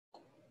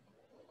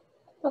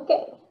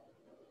Okay,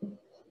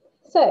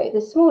 so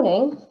this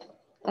morning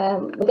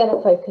we're going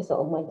to focus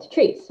on winter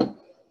trees.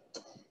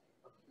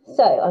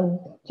 So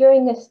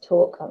during this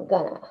talk I'm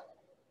going to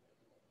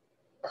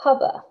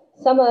cover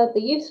some of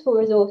the useful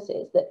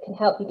resources that can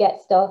help you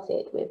get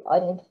started with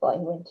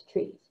identifying winter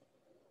trees.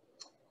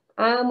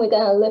 And we're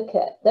going to look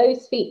at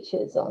those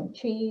features on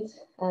trees,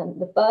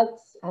 the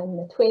buds and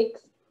the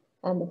twigs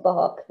and the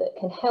bark that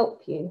can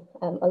help you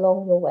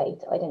along your way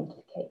to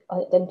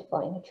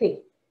identifying a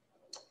tree.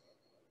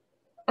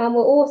 And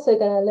we're also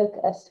going to look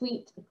at a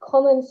suite of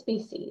common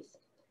species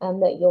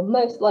that you're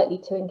most likely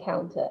to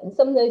encounter and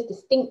some of those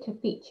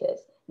distinctive features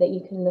that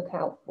you can look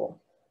out for.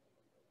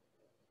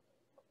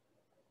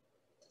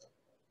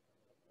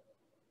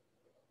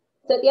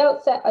 So at the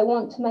outset, I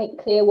want to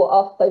make clear what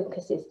our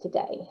focus is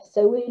today.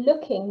 So we're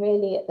looking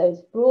really at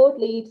those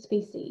broadleaf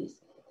species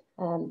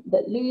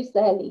that lose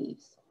their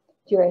leaves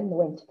during the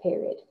winter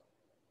period.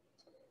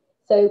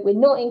 So we're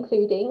not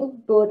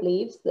including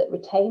broadleaves that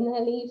retain their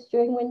leaves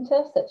during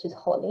winter, such as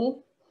holly,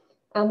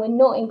 and we're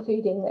not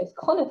including those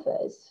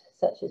conifers,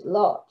 such as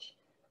larch,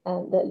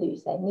 that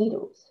lose their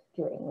needles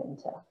during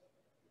winter.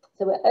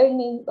 So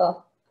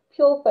our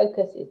pure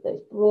focus is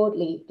those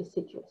broadleaf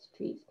deciduous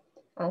trees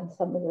and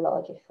some of the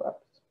larger shrubs.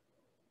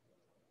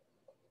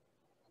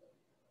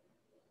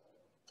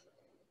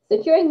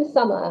 So during the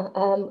summer,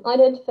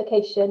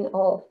 identification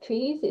of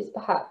trees is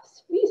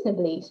perhaps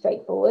reasonably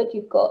straightforward.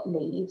 You've got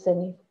leaves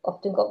and you've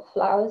often got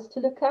flowers to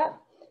look at,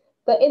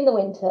 but in the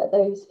winter,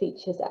 those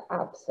features are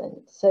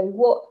absent. So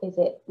what is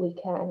it we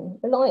can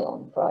rely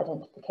on for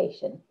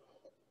identification?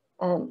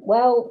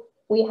 Well,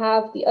 we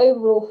have the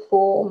overall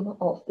form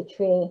of the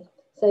tree,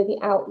 so the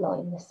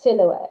outline, the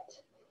silhouette.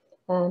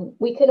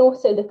 We can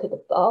also look at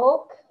the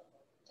bark.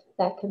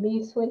 That can be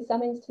useful in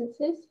some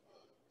instances.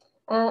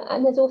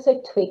 And there's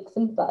also twigs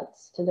and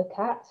buds to look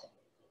at.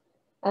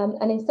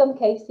 And in some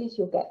cases,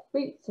 you'll get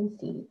fruits and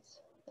seeds.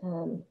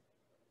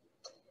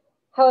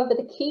 However,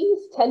 the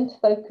keys tend to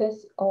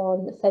focus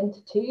on the centre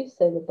two,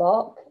 so the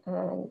bark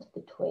and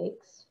the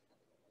twigs.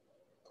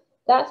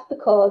 That's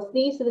because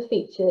these are the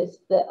features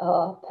that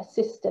are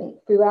persistent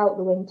throughout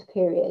the winter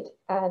period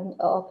and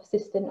are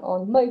persistent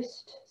on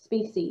most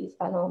species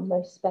and on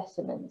most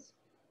specimens.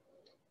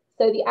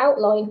 So the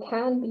outline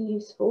can be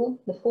useful,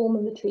 the form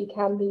of the tree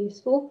can be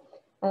useful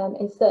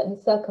in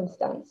certain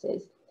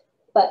circumstances.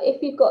 But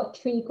if you've got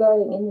a tree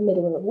growing in the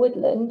middle of a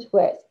woodland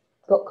where it's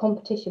got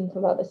competition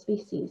from other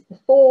species, the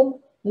form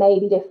may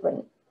be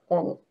different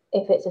than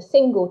if it's a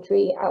single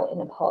tree out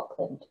in a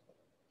parkland.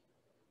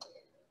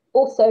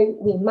 Also,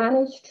 we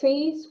manage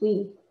trees,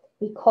 we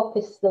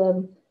coppice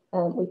them,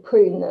 we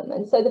prune them,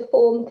 and so the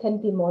form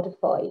can be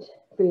modified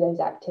through those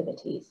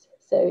activities.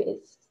 So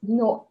it's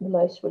not the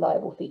most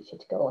reliable feature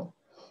to go on.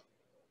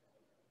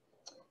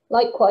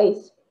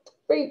 Likewise,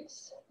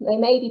 fruits, they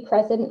may be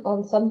present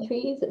on some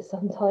trees at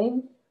some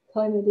time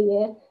of the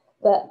year,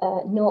 but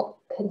not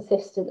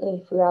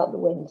consistently throughout the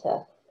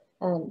winter.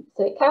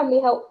 So it can be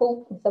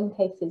helpful in some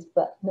cases,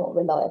 but not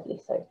reliably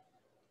so.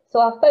 So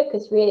our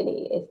focus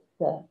really is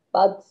the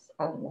buds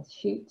and the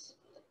shoots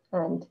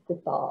and the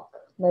bark.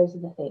 Those are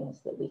the things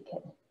that we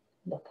can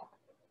look at.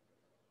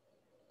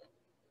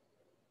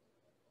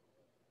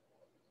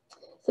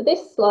 So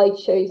this slide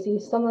shows you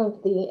some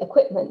of the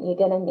equipment you're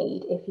going to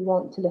need if you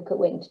want to look at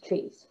winter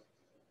trees.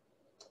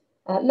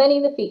 Many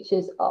of the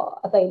features are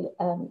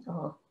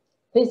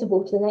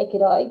visible to the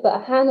naked eye, but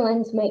a hand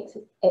lens makes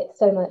it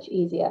so much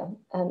easier.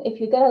 If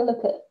you're going to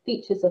look at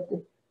features of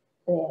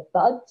the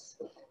buds,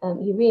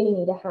 you really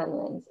need a hand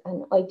lens,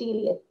 and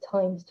ideally a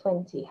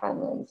 ×20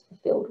 hand lens for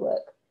field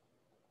work.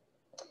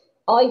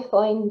 I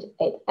find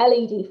an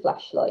LED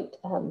flashlight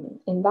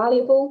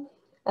invaluable.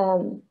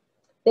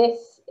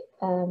 This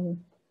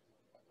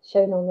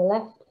shown on the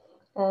left,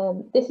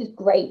 this is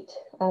great,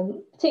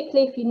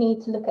 particularly if you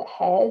need to look at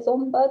hairs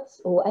on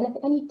buds or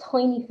any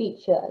tiny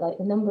feature like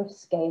the number of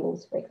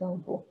scales, for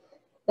example.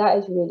 That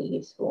is really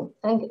useful,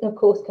 and of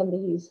course can be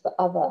used for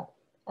other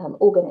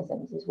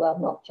organisms as well,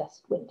 not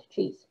just winter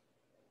trees.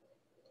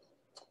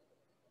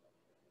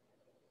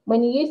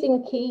 When you're using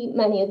a key,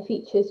 many of the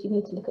features you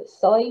need to look at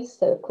size,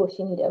 so of course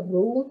you need a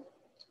rule.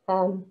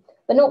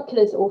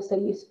 Binoculars are also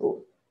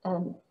useful.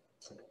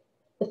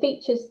 The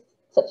features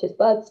such as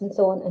buds and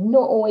so on are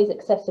not always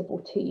accessible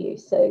to you,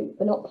 so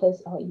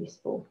binoculars are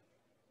useful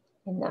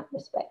in that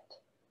respect.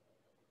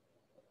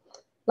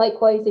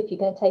 Likewise, if you're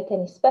going to take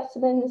any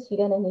specimens, you're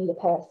going to need a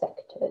pair of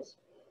secateurs.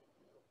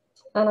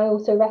 And I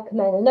also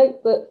recommend a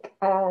notebook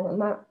and a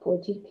map or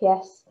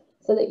GPS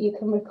so that you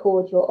can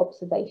record your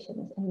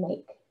observations and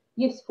make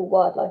useful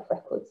wildlife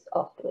records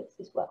afterwards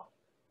as well.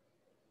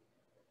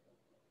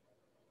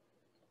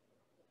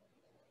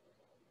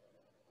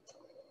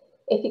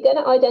 If you're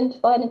going to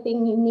identify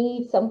anything, you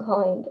need some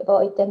kind of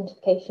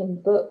identification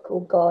book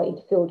or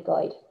guide, field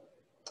guide.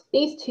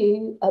 These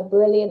two are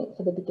brilliant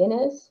for the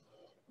beginners,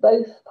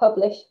 both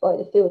published by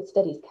the Field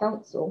Studies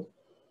Council.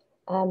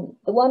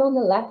 The one on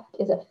the left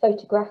is a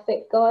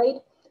photographic guide,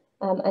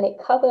 and it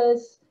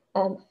covers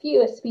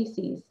fewer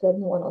species than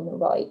the one on the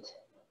right.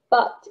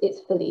 but it's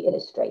fully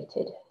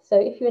illustrated. So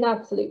if you're an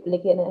absolute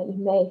beginner, you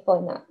may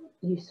find that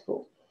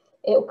useful.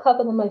 It will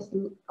cover the most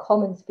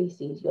common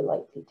species you're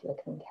likely to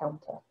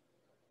encounter.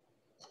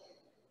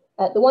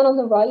 The one on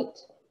the right,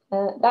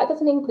 that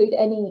doesn't include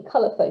any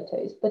colour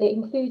photos, but it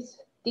includes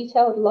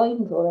detailed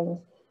line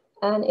drawings,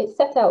 and it's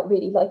set out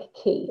really like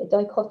a key, a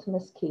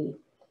dichotomous key.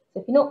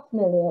 So if you're not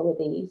familiar with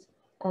these,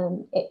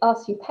 it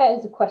asks you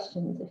pairs of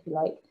questions, if you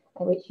like,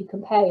 in which you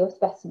compare your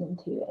specimen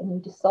to, and you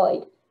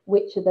decide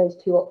which of those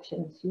two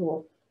options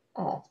your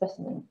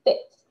specimen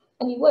fits.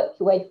 And you work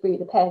your way through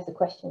the pairs of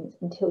questions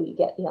until you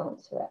get the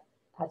answer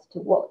as to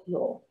what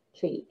your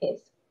tree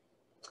is.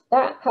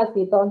 That has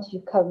the advantage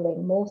of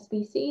covering more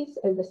species,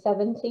 over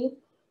 70.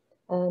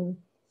 So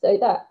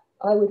that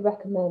I would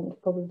recommend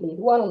probably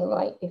the one on the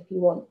right if you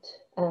want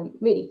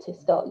really to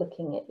start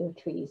looking at your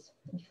trees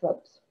and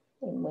shrubs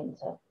in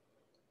winter.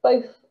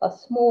 Both are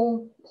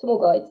small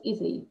guides,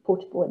 easily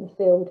portable in the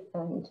field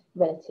and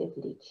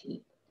relatively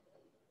cheap.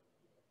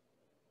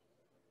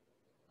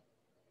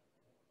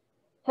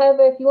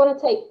 However, if you want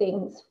to take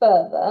things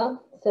further,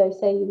 so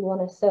say you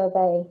want to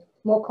survey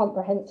more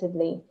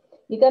comprehensively,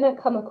 you're going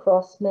to come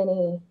across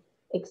many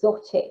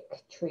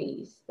exotic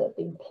trees that have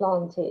been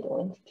planted or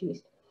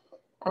introduced,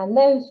 and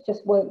those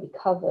just won't be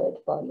covered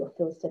by your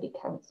Field Study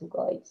Council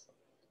guides.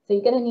 So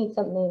you're going to need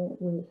something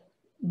with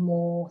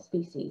more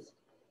species.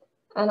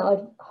 And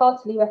I'd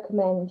heartily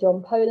recommend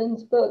John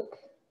Poland's book,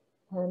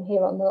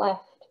 here on the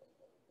left.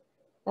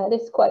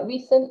 This is quite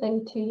recent,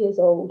 only 2 years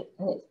old,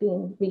 and it's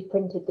been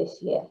reprinted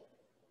this year.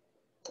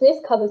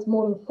 This covers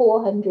more than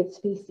 400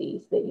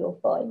 species that you'll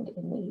find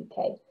in the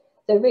UK.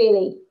 So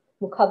really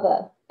will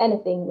cover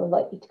anything you're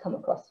likely to come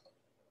across.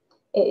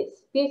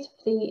 It's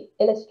beautifully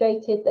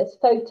illustrated. There's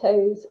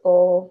photos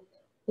of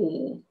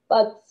the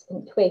buds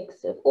and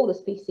twigs of all the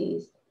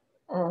species,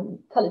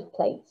 coloured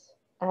plates.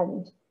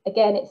 And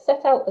again, it's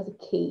set out as a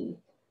key,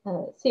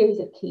 series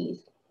of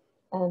keys.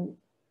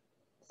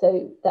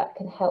 So that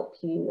can help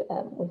you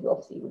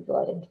obviously with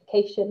your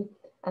identification.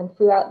 And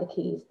throughout the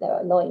keys, there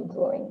are line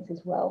drawings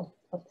as well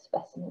of the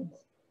specimens.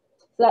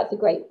 So that's a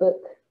great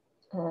book.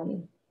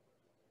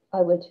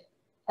 I would,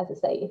 as I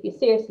say, if you're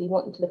seriously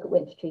wanting to look at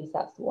winter trees,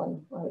 that's the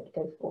one I would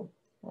go for.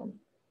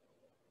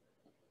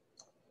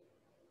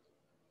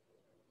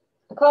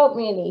 I can't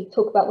really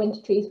talk about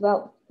winter trees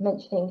without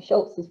mentioning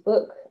Schultz's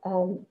book.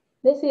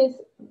 This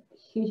is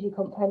hugely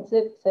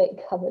comprehensive, so it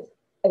covers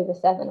over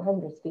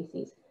 700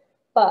 species,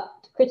 but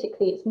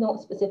critically it's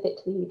not specific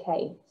to the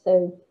UK,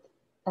 so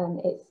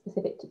it's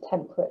specific to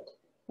temperate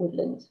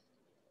woodlands.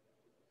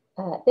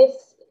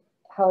 This,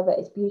 however,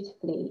 is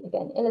beautifully,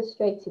 again,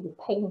 illustrated with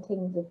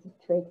paintings of the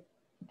twigs,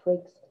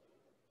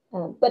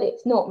 but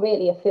it's not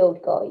really a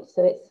field guide,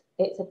 so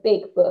it's a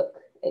big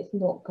book. It's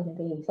not going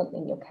to be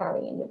something you're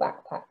carrying in your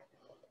backpack.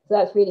 So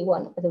that's really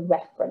one as a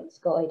reference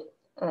guide,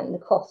 and the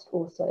cost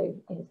also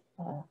is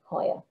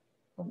higher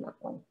on that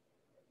one.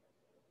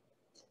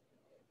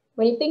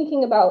 When you're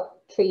thinking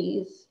about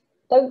trees,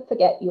 don't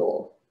forget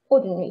your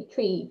ordinary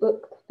tree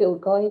book field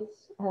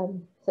guides,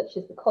 such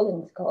as the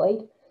Collins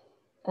Guide.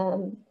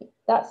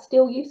 That's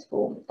still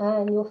useful,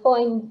 and you'll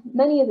find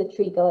many of the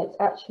tree guides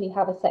actually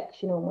have a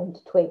section on winter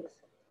twigs.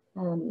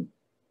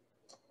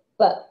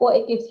 But what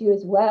it gives you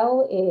as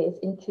well is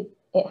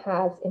it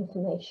has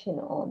information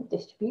on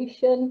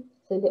distribution,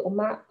 so little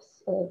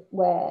maps of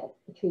where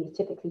the tree is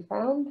typically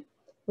found,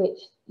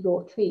 which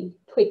your tree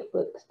twig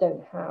books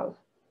don't have.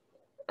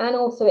 And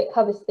also it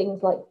covers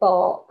things like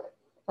bark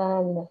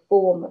and the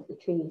form of the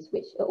trees,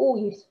 which are all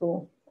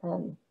useful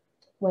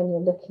when you're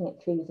looking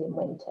at trees in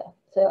winter.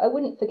 So I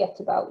wouldn't forget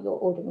about your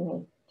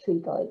ordinary tree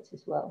guides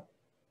as well.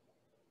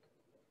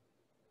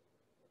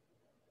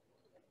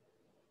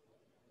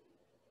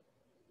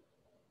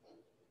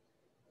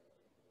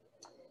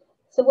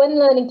 So when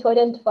learning to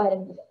identify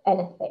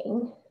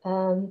anything,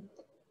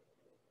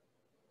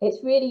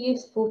 it's really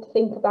useful to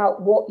think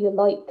about what you're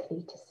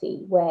likely to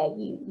see where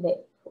you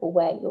live or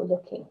where you're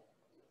looking.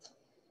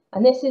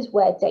 And this is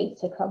where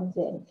data comes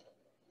in.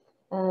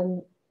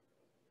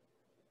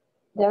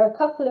 There are a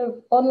couple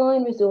of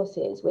online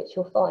resources which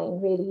you'll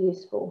find really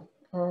useful.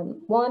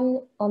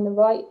 One on the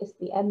right is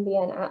the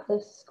NBN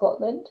Atlas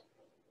Scotland,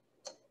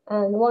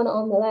 and the one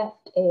on the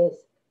left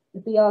is the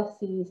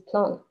BRC's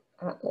Plant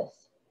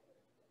Atlas.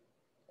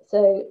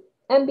 So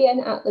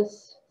NBN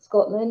Atlas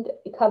Scotland,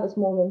 it covers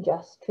more than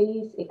just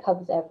trees, it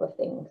covers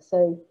everything.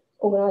 So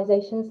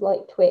organisations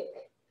like TWIC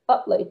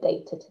upload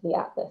data to the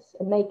atlas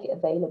and make it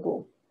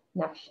available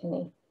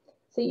nationally.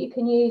 So you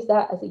can use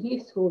that as a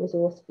useful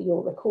resource for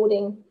your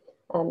recording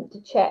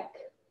to check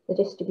the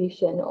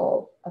distribution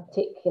of a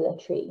particular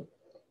tree.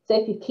 So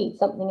if you keep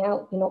something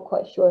out, you're not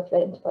quite sure if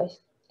your identification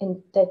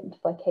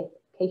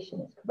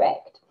is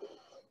correct,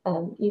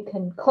 you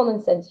can common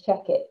sense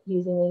check it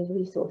using these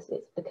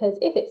resources, because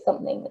if it's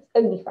something that's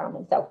only found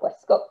in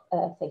southwest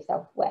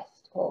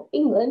of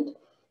England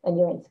and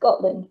you're in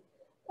Scotland,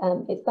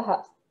 it's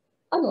perhaps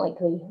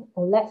unlikely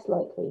or less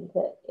likely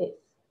that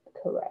it's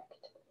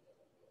correct.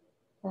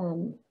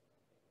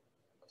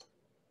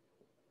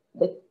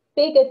 The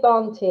big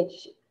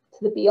advantage to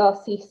to the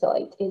BRC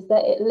site is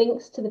that it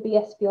links to the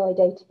BSBI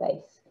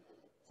database.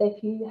 So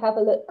if you have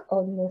a look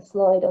on the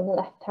slide on the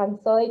left-hand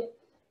side,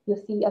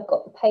 you'll see I've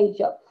got the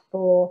page up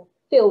for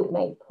field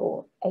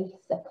maple,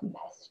 Acer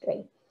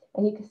campestre.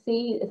 And you can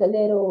see there's a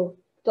little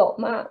dot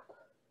map,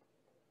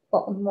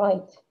 bottom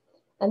right,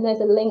 and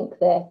there's a link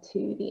there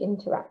to the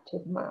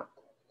interactive map.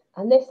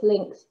 And this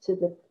links to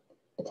the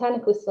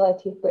Botanical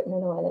Society of Britain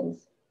and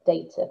Ireland's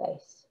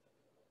database.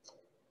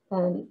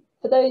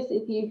 For those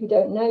of you who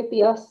don't know,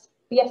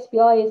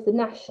 BSBI is the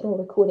national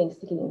recording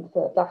scheme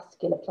for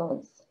vascular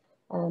plants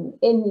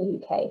in the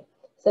UK.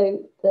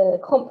 So the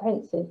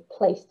comprehensive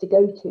place to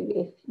go to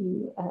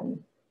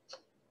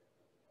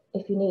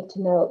if you need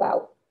to know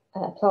about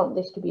plant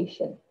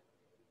distribution.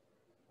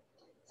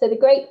 So the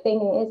great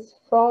thing is,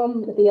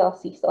 from the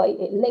BRC site,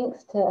 it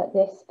links to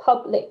this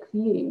public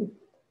view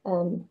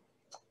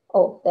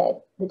of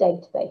the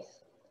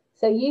database.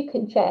 So you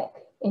can check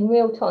in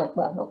real time,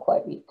 well, not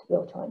quite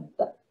real time,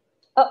 but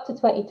up to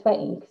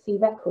 2020, you can see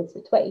records for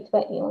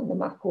 2020 on the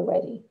map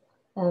already.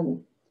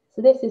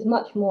 So this is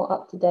much more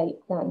up to date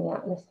than the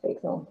Atlas, for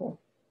example,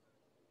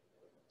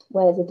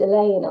 where there's a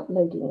delay in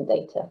uploading the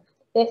data.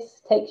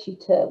 This takes you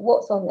to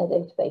what's on their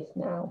database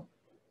now.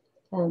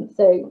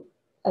 So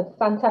a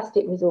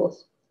fantastic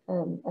resource,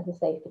 as I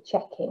say, for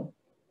checking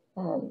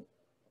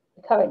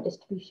the current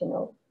distribution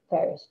of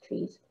various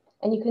trees.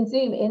 And you can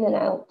zoom in and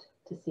out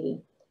to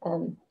see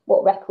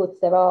what records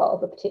there are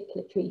of a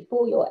particular tree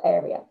for your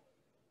area.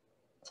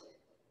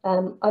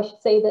 I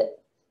should say that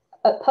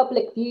at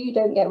public view, you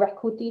don't get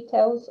record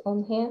details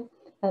on here.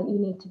 You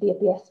need to be a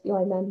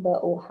BSBI member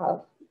or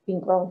have been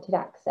granted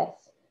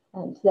access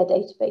to their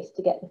database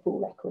to get the full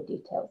record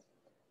details.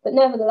 But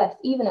nevertheless,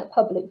 even at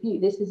public view,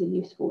 this is a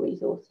useful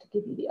resource to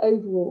give you the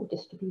overall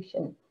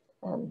distribution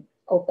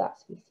of that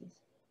species.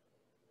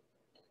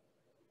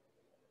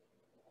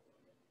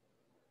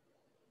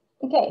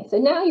 Okay, so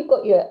now you've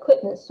got your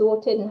equipment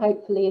sorted and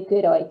hopefully a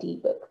good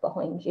ID book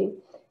behind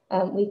you.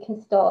 We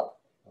can start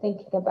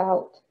thinking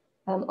about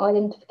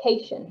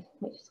identification,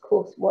 which is of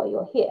course why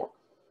you're here.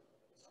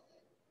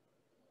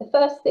 The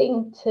first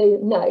thing to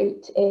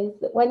note is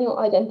that when you're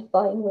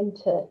identifying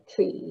winter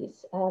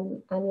trees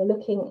and you're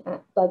looking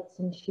at buds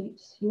and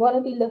shoots, you want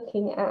to be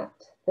looking at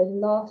the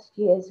last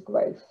year's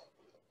growth,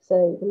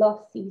 so the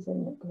last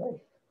season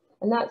growth,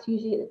 and that's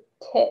usually at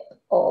the tip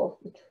of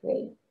the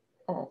tree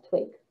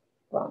twig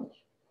branch,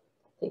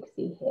 so you can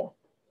see here.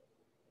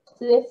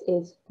 So this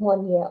is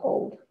 1 year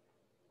old.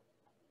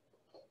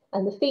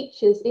 And the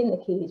features in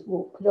the keys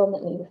will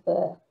predominantly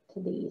refer to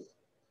these,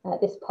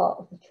 this part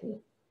of the tree.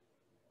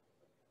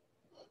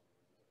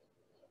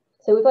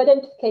 So with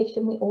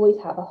identification, we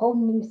always have a whole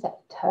new set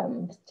of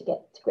terms to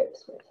get to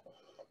grips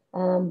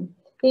with.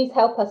 These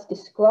help us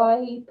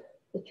describe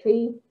the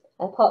tree,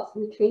 parts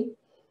of the tree,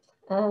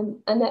 and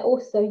they're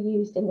also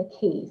used in the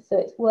keys, so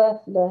it's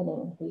worth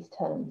learning these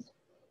terms.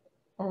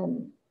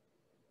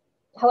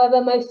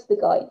 However, most of the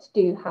guides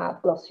do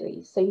have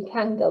glossaries, so you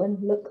can go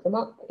and look them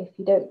up if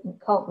you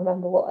can't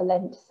remember what a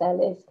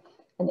lenticel is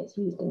and it's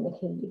used in the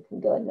key. You can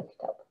go and look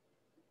it up.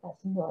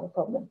 That's not a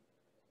problem.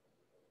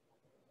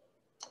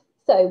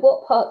 So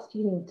what parts do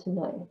you need to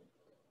know?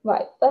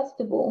 Right, first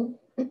of all,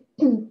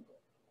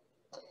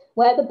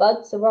 where the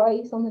buds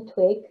arise on the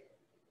twig,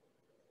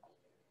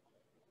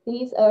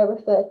 these are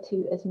referred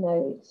to as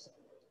nodes.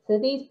 So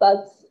these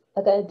buds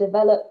are going to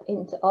develop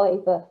into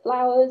either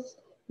flowers,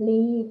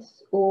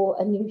 leaves, or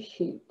a new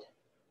shoot.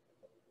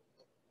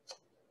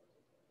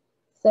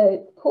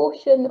 So the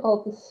portion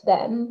of the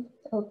stem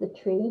of the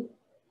tree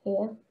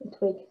here, the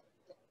twig,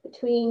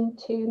 between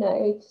two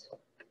nodes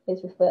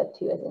is referred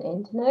to as an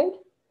internode.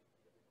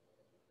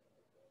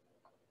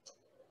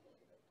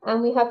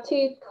 And we have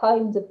two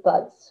kinds of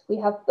buds. We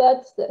have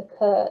buds that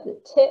occur at the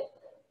tip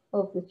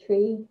of the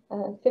tree,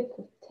 tip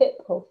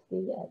of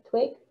the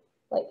twig,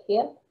 like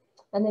here,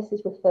 and this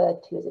is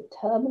referred to as a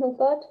terminal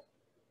bud.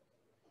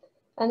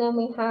 And then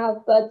we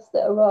have buds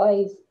that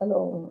arise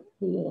along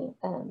the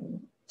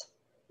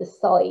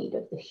side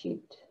of the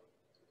shoot.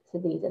 So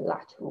these are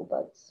lateral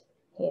buds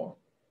here.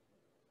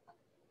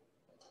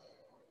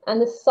 And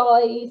the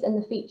size and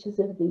the features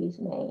of these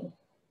may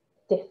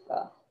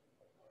differ.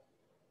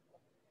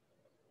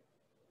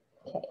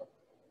 Okay.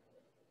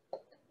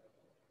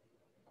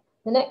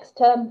 The next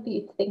term for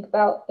you to think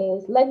about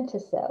is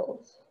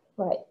lenticels.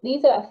 Right,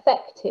 these are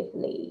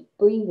effectively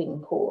breathing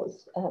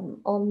pores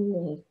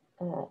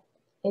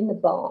in the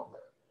bark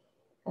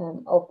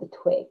of the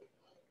twig.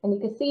 And you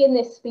can see in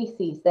this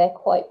species, they're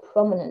quite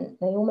prominent.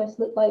 They almost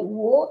look like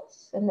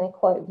warts and they're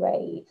quite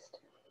raised.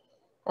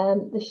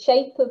 The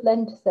shape of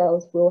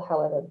lenticels will,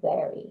 however,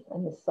 vary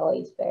and the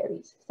size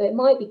varies. So it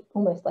might be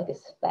almost like a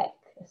speck,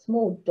 a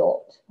small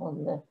dot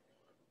on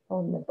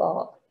the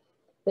bark.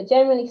 But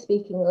generally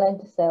speaking, the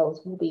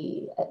lenticels will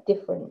be a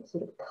different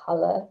sort of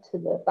colour to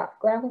the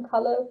background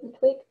colour of the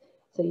twig,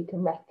 so you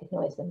can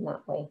recognise them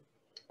that way.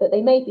 But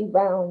they may be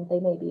round, they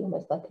may be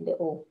almost like a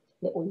little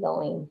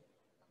line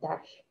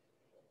dash.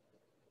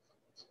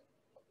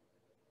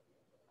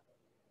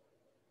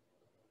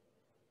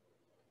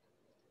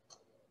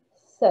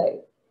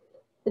 So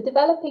the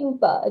developing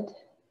bud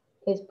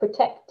is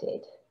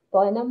protected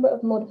by a number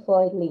of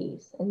modified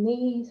leaves, and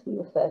these we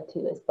refer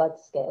to as bud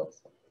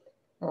scales.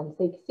 So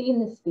you can see in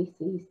this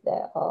species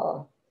there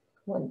are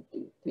 1,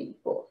 2, 3,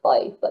 4,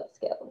 5 bud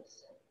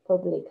scales,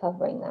 probably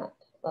covering that.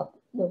 Well,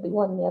 there'll be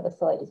one on the other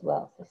side as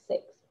well, so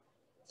 6.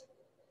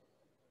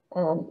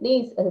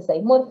 These, as I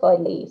say,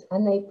 modified leaves,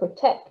 and they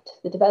protect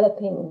the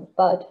developing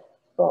bud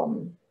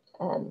from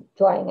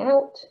drying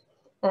out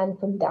and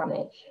from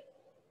damage.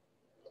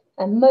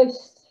 And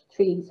most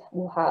trees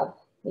will have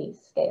these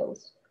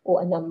scales,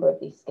 or a number of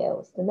these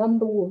scales. The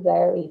number will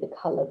vary, the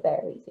colour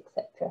varies,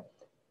 etc.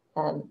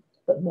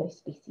 But most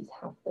species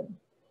have them.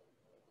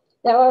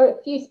 There are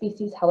a few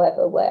species,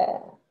 however, where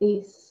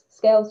these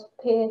scales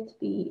appear to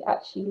be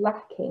actually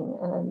lacking,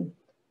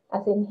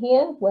 as in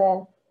here,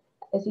 where,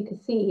 as you can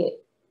see,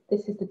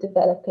 this is the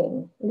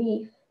developing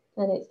leaf,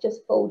 and it's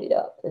just folded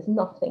up. There's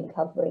nothing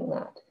covering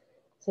that.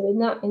 So in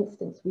that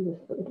instance, we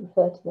would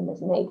refer to them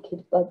as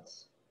naked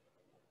buds,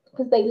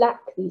 because they lack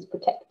these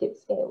protective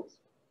scales.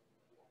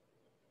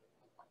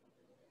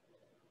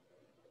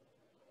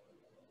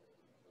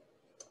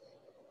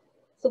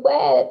 So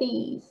where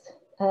these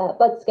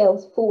bud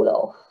scales fall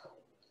off,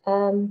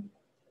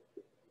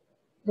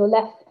 you're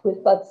left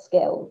with bud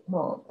scale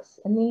marks,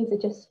 and these are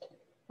just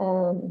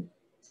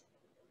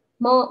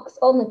marks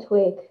on the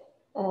twig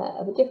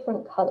of a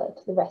different colour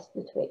to the rest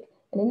of the twig.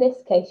 And in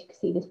this case, you can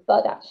see this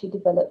bud actually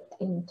developed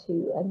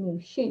into a new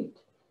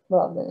shoot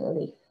rather than a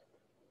leaf.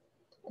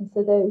 And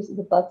so those are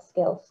the bud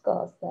scale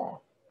scars there.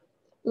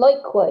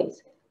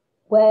 Likewise,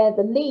 where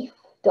the leaf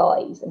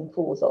dies and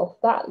falls off,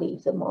 that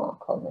leaves a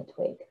mark on the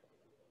twig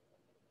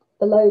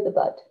below the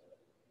bud.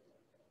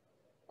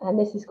 And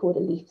this is called a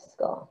leaf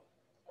scar.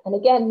 And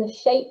again, the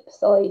shape,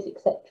 size,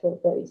 etc.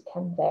 of those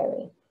can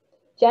vary.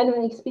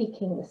 Generally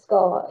speaking, the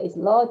scar is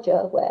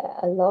larger where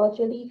a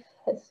larger leaf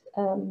has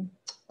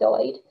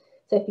died.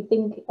 So if you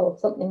think of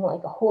something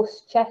like a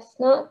horse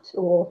chestnut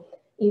or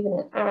even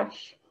an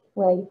ash,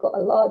 where you've got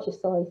a larger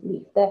size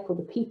leaf, therefore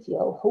the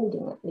petiole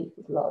holding that leaf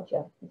is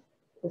larger,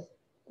 the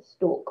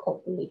stalk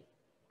of the leaf.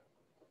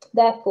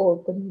 Therefore,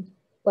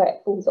 where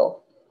it falls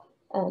off,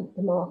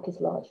 the mark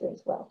is larger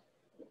as well.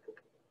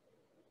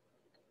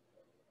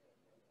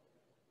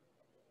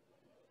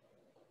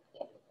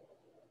 Okay.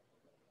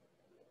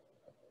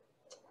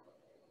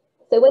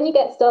 So when you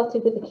get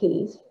started with the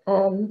keys,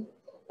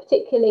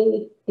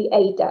 particularly the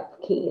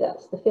ADAP key,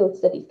 that's the Field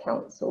Studies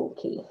Council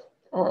key,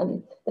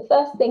 the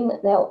first thing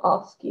that they'll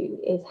ask you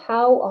is,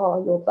 how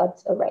are your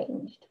buds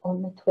arranged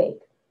on the twig?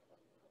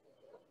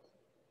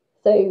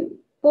 So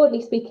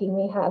broadly speaking,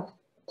 we have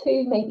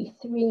 2, maybe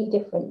 3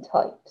 different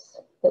types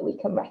that we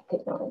can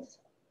recognise.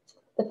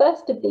 The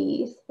first of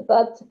these, the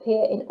buds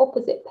appear in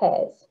opposite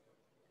pairs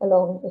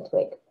along the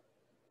twig,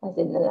 as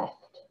in the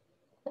left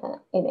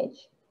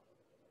image.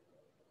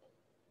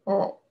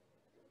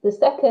 The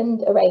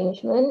second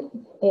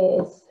arrangement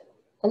is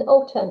an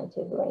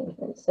alternative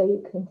arrangement, so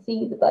you can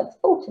see the buds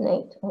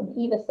alternate on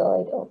either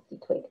side of the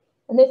twig,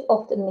 and this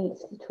often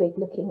leaves the twig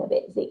looking a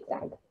bit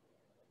zigzag.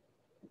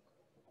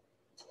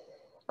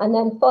 And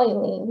then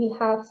finally, we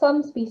have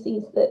some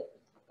species that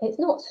it's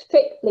not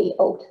strictly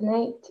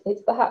alternate,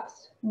 it's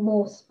perhaps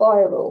more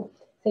spiral.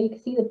 So you can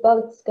see the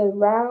buds go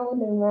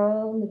round and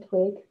round the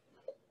twig.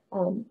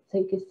 So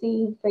you can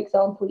see, for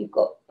example, you've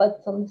got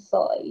buds on the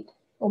side,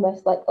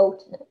 almost like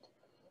alternate.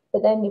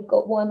 But then you've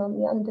got one on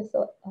the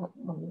underside,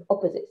 on the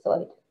opposite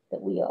side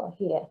that we are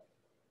here.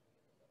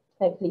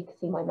 Hopefully you can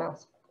see my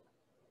mouse.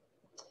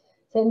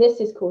 So this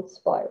is called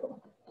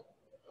spiral.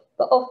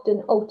 But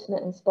often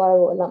alternate and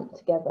spiral are lumped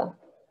together.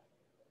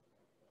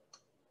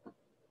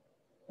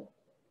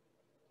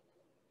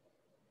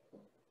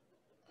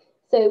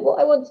 So what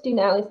I want to do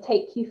now is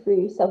take you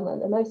through some of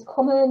the most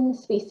common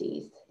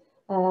species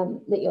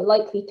that you're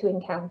likely to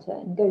encounter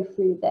and go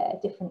through their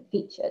different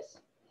features.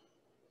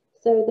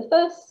 So the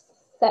first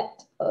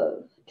set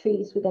of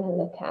trees we're going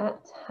to look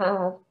at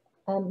have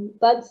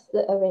buds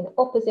that are in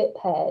opposite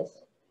pairs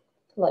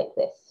like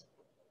this.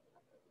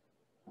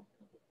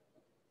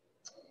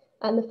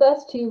 And the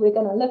first 2 we're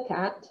going to look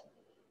at,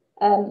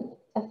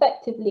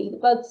 effectively the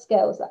bud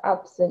scales are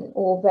absent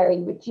or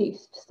very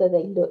reduced, so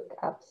they look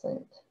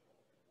absent.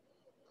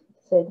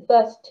 So the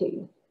first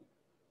 2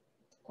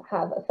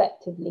 have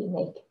effectively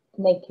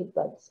naked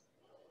buds.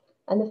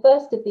 And the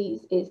first of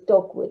these is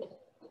dogwood.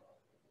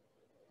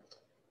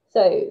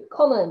 So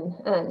common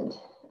and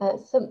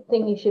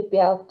something you should be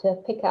able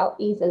to pick out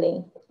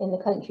easily in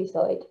the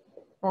countryside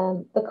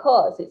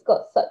because it's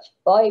got such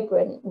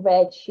vibrant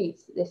red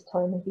shoots at this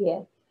time of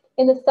year.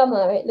 In the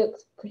summer, it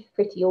looks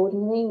pretty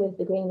ordinary with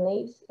the green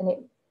leaves,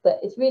 but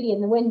it's really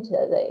in the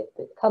winter that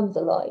it comes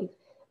alive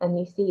and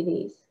you see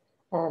these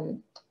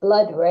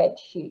blood red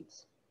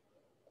shoots.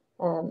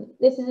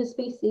 This is a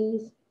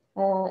species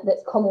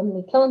that's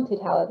commonly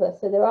planted, however,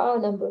 so there are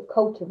a number of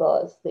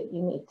cultivars that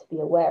you need to be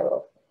aware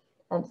of.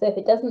 So if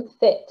it doesn't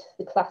fit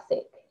the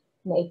classic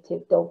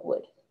native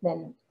dogwood,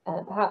 then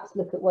perhaps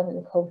look at one of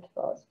the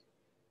cultivars.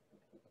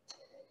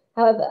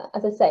 However,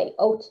 as I say,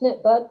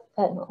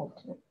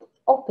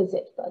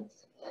 opposite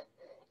buds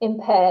in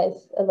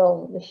pairs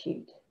along the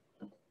shoot.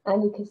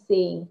 And you can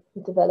see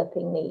the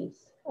developing leaves.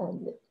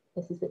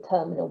 This is the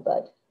terminal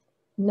bud.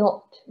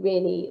 Not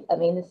really, I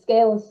mean, the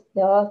scales,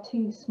 there are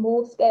two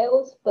small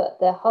scales, but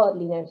they're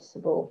hardly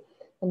noticeable.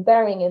 And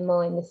bearing in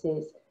mind, this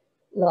is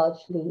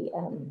largely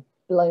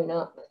blown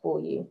up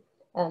for you.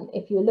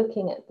 If you're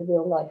looking at the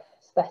real life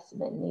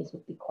specimen, these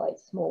would be quite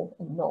small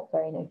and not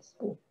very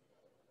noticeable.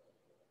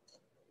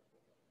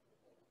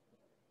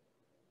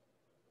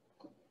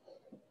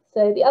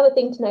 So the other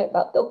thing to note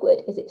about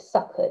dogwood is it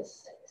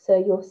suckers. So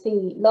you'll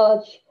see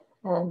large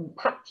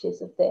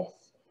patches of this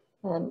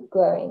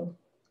growing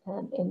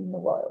in the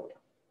wild.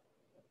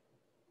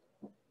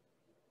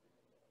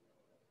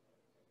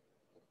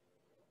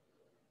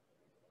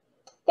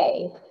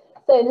 Okay,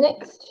 so the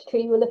next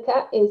tree we'll look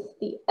at is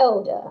the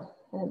elder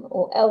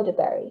or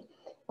elderberry.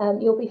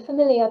 You'll be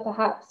familiar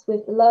perhaps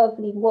with the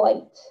lovely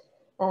white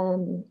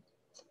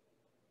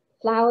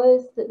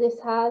flowers that this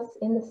has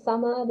in the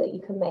summer that you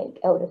can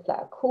make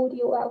elderflower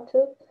cordial out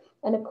of.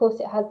 And of course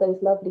it has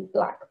those lovely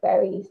black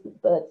berries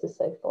that birds are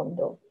so fond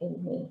of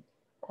in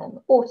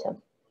the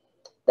autumn.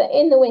 But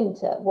in the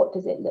winter, what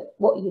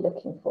are you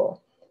looking for?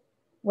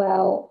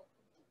 Well,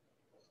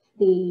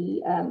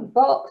 the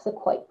barks are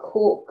quite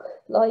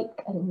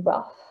cork-like and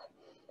rough,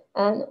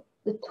 and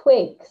the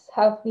twigs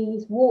have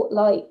these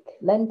wart-like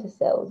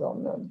lenticels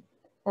on them,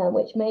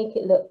 which make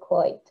it look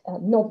quite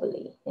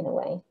knobbly in a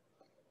way.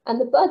 And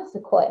the buds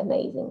are quite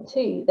amazing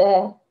too.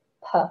 They're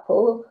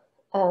purple,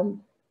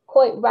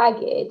 quite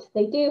ragged.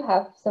 They do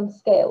have some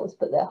scales,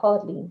 but they're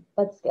hardly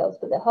bud scales,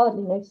 but they're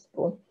hardly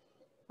noticeable.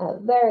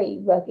 Very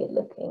rugged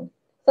looking.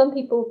 Some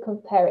people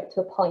compare it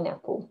to a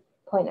pineapple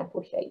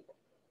shape,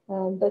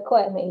 but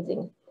quite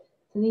amazing.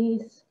 So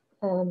these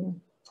are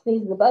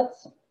the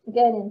buds,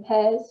 again in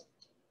pairs.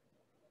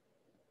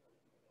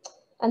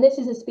 And this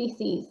is a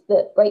species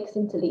that breaks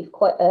into leaf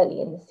quite early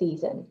in the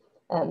season.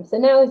 So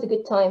now is a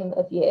good time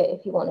of year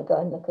if you want to go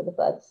and look at the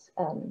buds.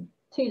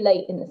 Too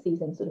late in the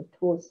season, sort of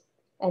towards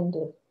end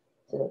of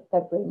sort of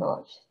February,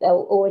 March,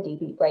 they'll already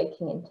be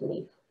breaking into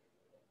leaf.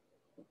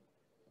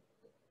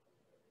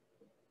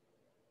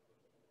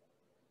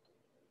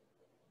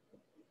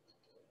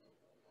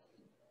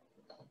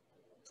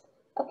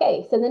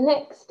 Okay, so the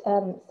next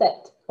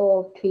set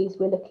of trees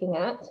we're looking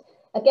at,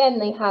 again,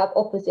 they have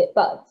opposite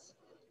buds,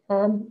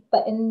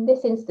 but in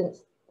this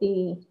instance,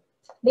 the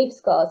leaf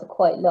scars are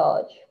quite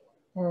large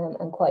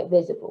and quite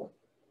visible.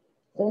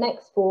 So the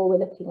next four we're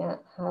looking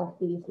at have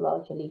these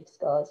larger leaf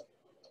scars.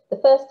 The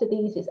first of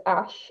these is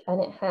ash,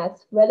 and it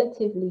has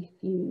relatively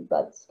few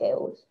bud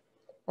scales.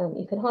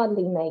 You can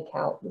hardly make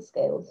out the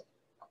scales.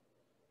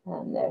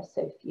 There are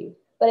so few,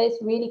 but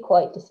it's really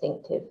quite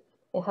distinctive.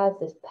 It has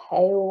this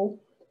pale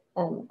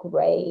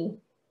grey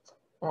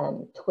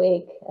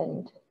twig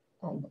and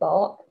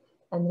bark,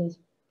 and these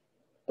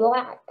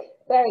black,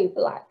 very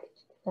black,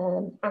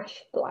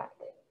 ash black,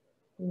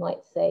 you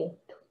might say,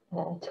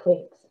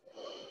 twigs.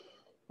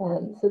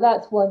 So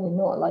that's one you're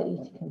not likely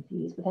to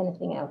confuse with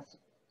anything else.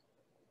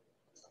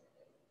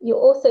 You'll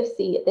also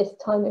see at this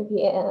time of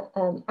year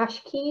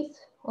ash keys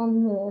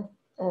on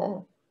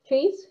the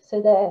trees,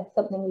 so they're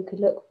something you could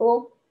look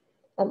for,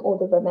 or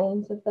the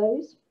remains of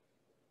those.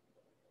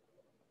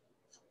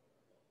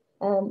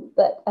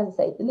 But as I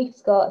say, the leaf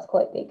scar is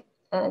quite big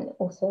and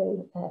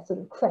also sort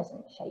of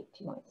crescent shaped,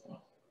 you might say.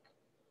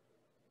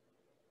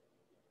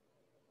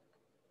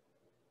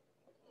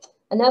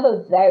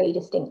 Another very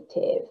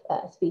distinctive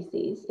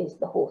species is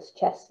the horse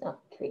chestnut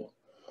tree.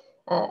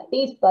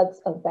 These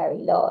buds are very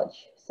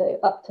large, so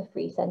up to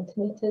 3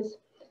 centimetres,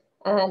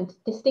 and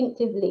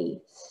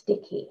distinctively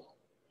sticky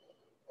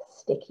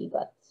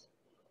buds.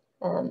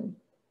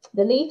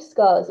 The leaf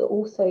scars are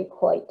also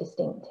quite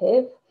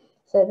distinctive,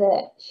 so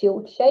they're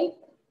shield shape,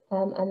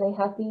 and they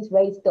have these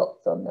raised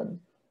dots on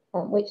them,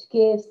 which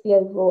gives the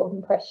overall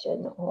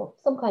impression of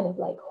some kind of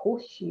like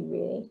horseshoe,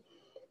 really.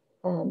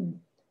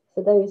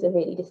 So those are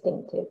really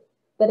distinctive.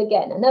 But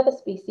again, another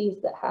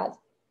species that has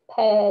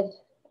paired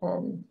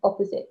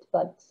opposite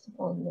buds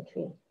on the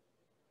tree.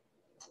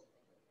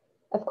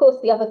 Of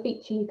course, the other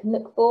feature you can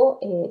look for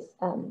is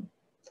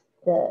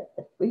the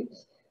fruit.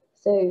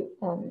 So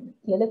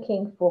you're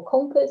looking for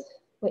conkers,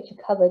 which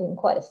are covered in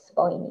quite a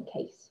spiny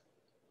case.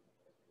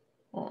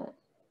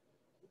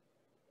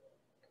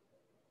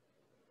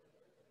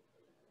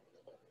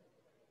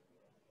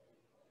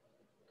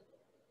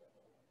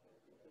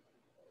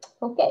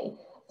 Okay,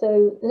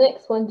 so the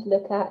next one to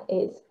look at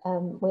is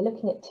we're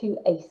looking at 2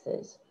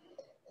 acers.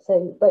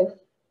 So both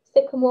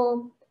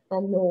sycamore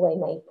and Norway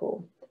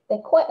maple. They're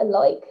quite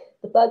alike.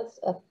 The buds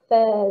are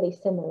fairly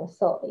similar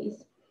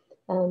size,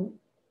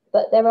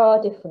 but there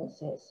are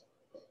differences.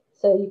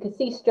 So you can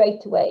see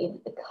straight away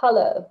that the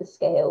colour of the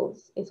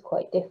scales is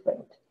quite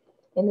different.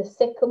 In the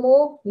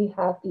sycamore, you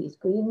have these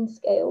green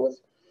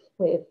scales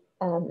with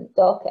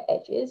darker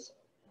edges,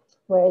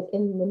 whereas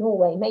in the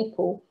Norway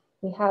maple,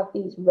 we have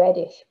these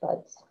reddish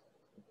buds.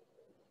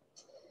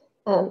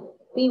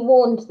 Be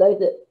warned though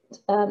that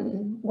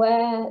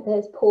where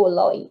there's poor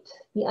light,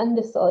 the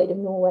underside of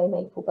Norway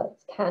maple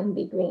buds can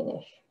be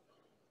greenish.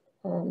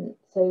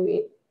 So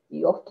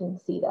you often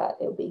see that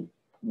it'll be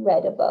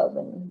red above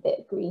and a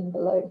bit green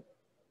below,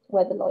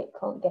 where the light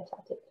can't get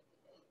at it.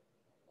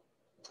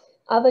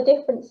 Other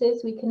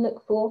differences we can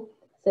look for.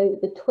 So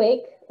the twig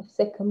of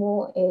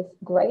sycamore is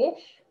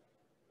greyish,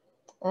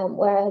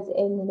 whereas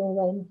in the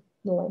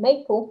Norway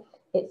maple,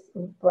 it's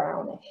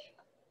brownish.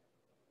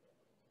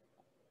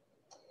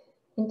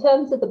 In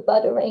terms of the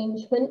bud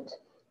arrangement,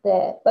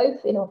 they're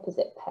both in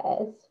opposite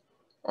pairs.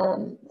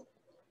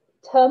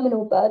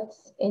 Terminal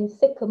buds, in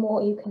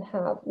sycamore you can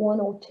have 1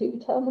 or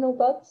 2 terminal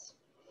buds,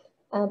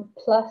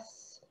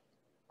 plus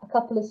a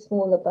couple of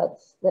smaller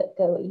buds that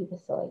go either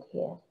side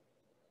here.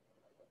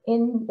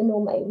 In the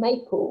Norway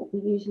maple, we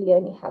usually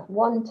only have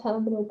 1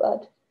 terminal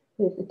bud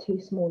with the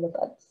 2 smaller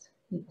buds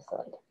either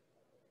side.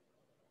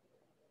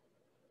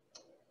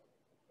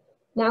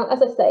 Now,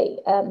 as I say,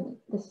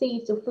 the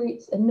seeds or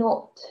fruits are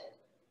not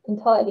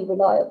entirely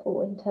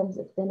reliable in terms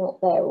of they're not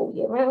there all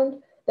year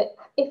round, but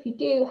if you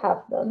do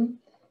have them,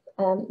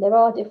 there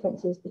are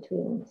differences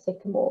between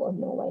sycamore and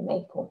Norway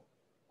maple.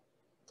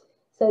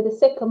 So the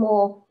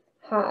sycamore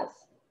has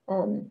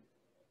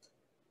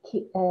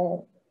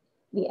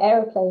the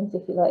aeroplanes,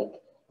 if you like,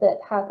 that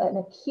have an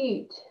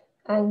acute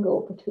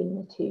angle between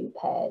the 2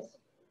 pairs,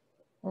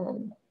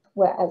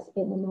 whereas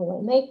in the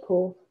Norway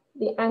maple,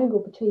 the angle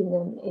between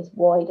them is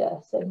wider,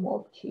 so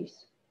more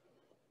obtuse.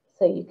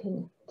 So you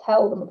can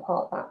tell them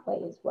apart that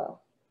way as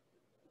well.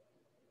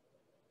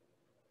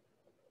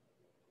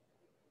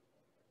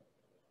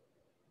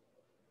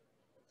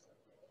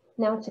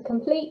 Now, to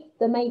complete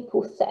the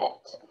maple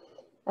set,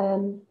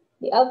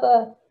 the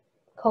other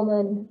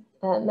common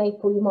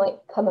maple you might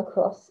come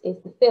across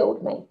is the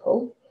field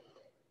maple,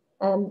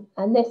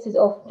 and this is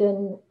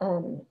often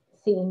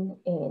seen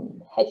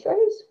in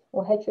hedgerows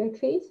or hedgerow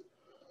trees,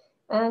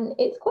 and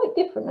it's quite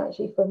different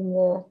actually from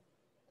the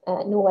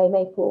Norway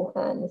maple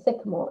and the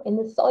sycamore. In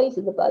the size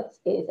of the buds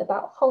is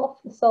about half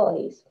the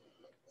size.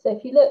 So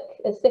if you look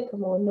at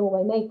sycamore and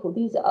Norway maple,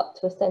 these are up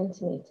to 1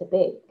 centimetre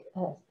big,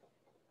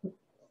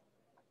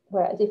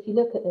 whereas if you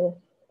look at the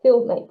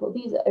field maple,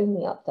 these are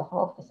only up to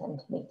 ½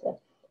 centimetre.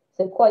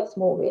 So quite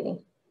small,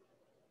 really.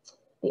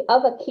 The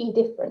other key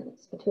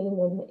difference between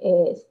them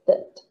is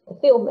that the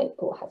field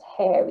maple has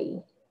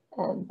hairy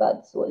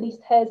buds, or at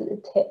least hairs at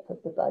the tip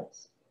of the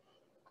buds,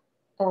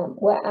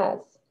 whereas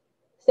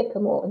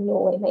sycamore and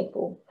Norway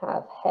maple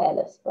have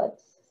hairless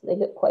buds, so they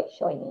look quite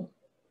shiny.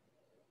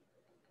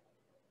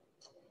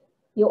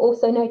 You'll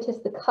also notice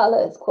the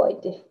colour is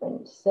quite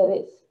different.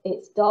 So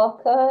it's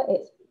darker,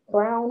 it's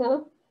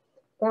browner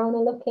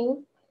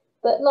looking,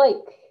 but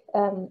like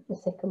the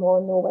sycamore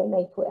and Norway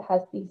maple, it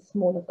has these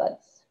smaller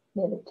buds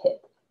near the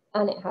tip,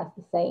 and it has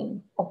the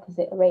same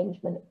opposite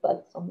arrangement of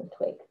buds on the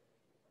twig.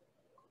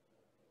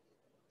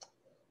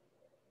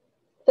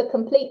 For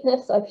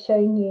completeness, I've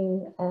shown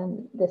you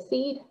the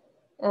seed,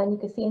 and you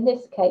can see in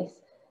this case,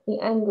 the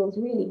angle's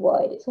really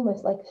wide. It's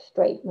almost like a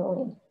straight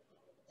line.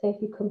 So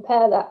if you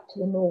compare that to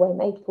the Norway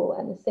maple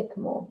and the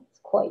sycamore, it's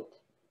quite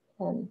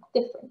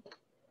different.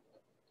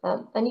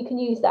 And you can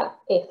use that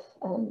if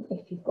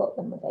you've got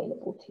them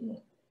available to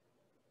you.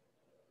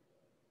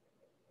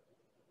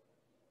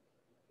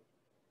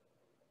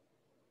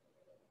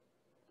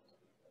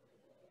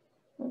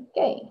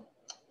 Okay,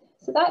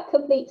 so that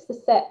completes the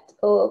set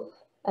of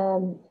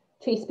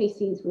tree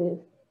species with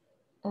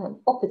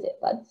opposite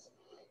buds.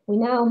 We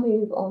now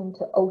move on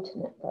to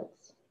alternate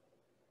buds.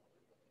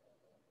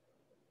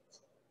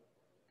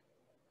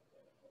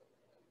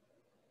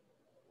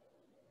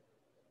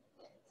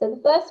 So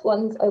the first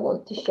ones I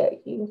want to show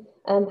you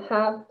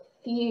have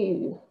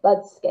few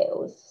bud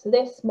scales. So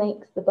this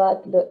makes the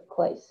bud look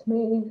quite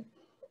smooth.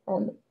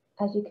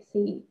 As you can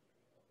see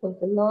with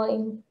the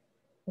line,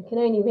 we can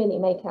only really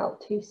make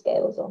out 2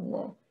 scales on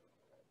there.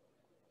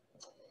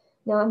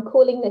 Now I'm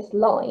calling this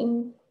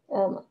line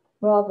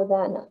rather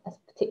than a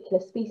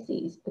particular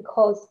species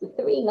because the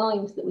 3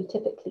 lines that we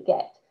typically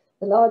get,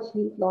 the large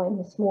leaf line,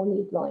 the small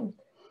leaf line,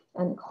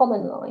 and the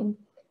common line,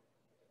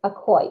 are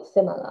quite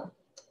similar.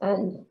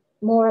 And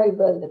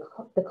moreover,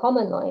 the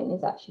common line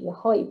is actually a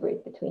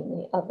hybrid between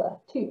the other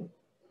 2.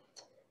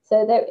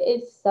 So there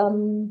is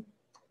some,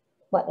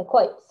 well, they're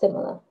quite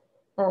similar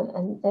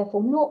and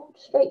therefore not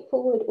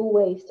straightforward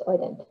always to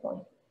identify.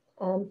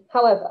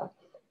 However,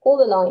 all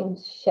the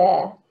lines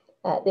share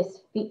this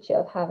feature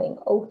of having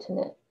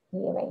alternately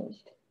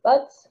arranged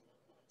buds,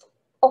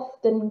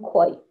 often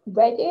quite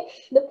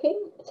reddish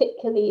looking,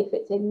 particularly if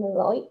it's in the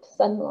light,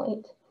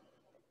 sunlight.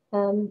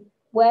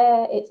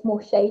 Where it's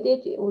more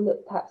shaded, it will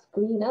look perhaps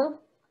greener,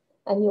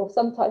 and you'll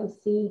sometimes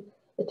see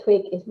the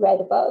twig is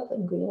red above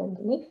and green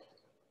underneath.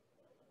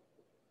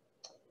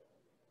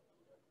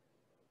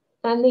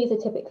 And these are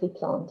typically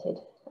planted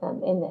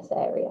in this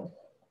area.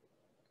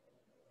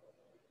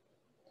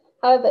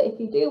 However, if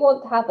you do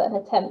want to have an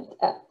attempt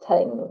at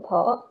telling them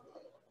apart,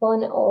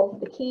 one of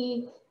the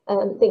key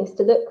things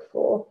to look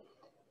for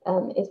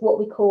is what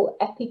we call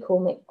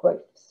epicormic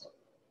growths.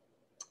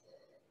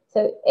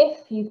 So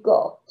if you've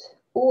got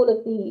all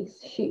of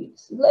these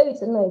shoots,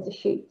 loads and loads of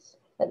shoots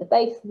at the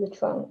base of the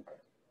trunk,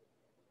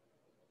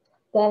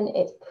 then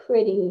it's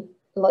pretty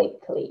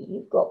likely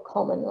you've got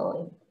common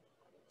lime,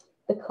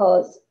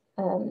 because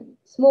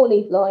small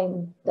leaf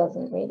lime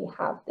doesn't really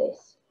have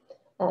this,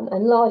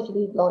 and large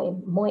leaf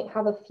lime might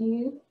have a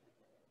few,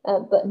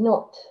 but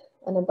not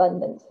an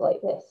abundance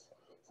like this.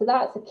 So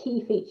that's a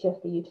key feature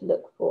for you to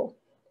look for,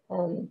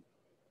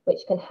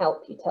 which can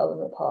help you tell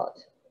them apart.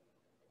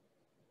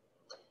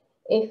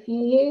 If you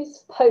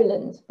use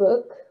Poland's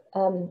book,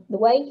 the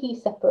way he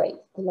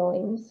separates the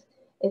limes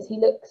is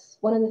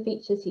one of the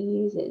features he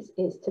uses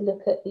is to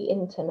look at the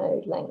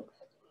internode length.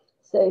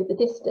 So the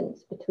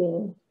distance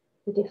between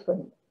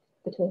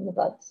the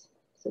buds.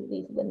 So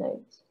these are the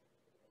nodes.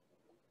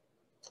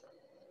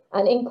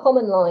 And in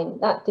common lime,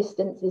 that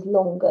distance is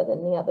longer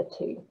than the other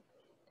two.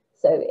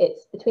 So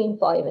it's between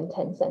 5 and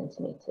 10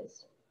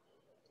 centimetres.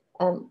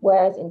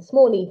 Whereas in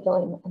small leaf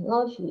lime and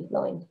large leaf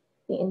lime,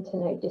 the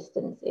internode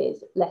distance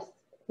is less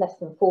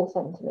than 4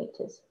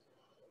 centimetres.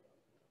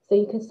 So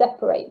you can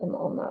separate them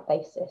on that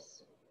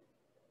basis.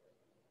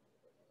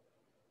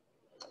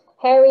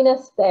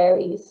 Hairiness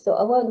varies, so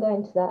I won't go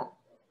into that.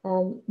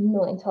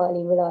 Not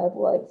entirely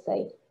reliable, I'd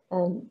say.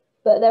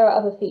 But there are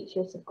other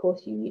features, of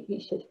course, you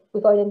should,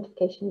 with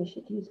identification, you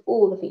should use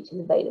all the features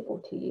available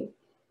to you.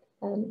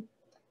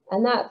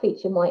 And that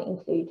feature might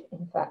include,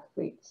 in fact,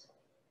 fruits.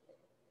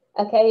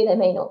 Okay, they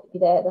may not be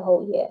there the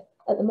whole year.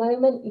 At the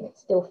moment, you can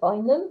still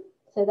find them,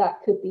 so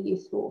that could be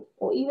useful.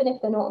 Or even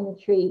if they're not on the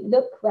tree,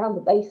 look around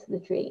the base of the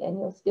tree and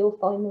you'll still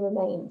find the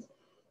remains.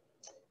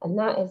 And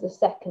that is the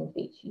second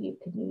feature you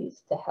can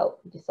use to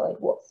help you decide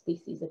what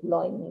species of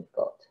lime you've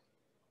got.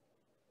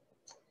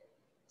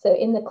 So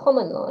in the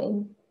common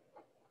lime,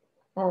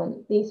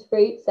 these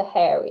fruits are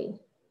hairy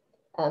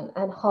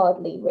and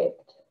hardly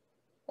ribbed,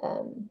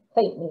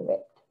 faintly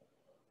ribbed.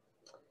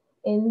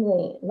 In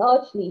the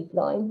large leaf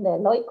lime, they're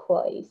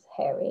likewise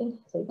hairy,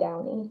 so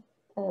downy,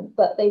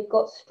 but they've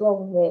got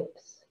strong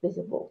ribs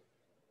visible.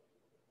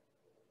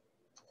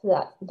 So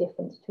that's the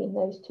difference between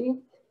those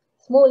two.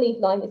 Small leaf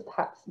lime is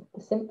perhaps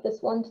the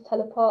simplest one to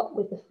tell apart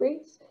with the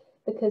fruits,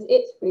 because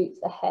its fruits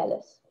are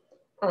hairless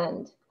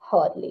and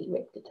hardly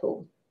ribbed at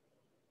all.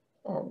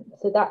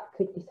 So that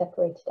could be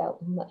separated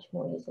out much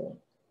more easily.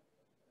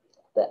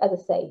 But as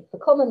I say, for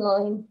common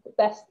lime, the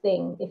best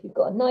thing, if you've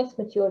got a nice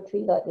mature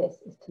tree like this,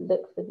 is to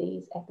look for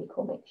these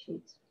epicormic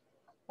shoots,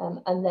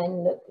 and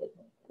then look at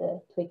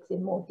the twigs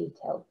in more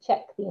detail.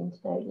 Check the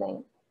internode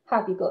length.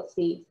 Have you got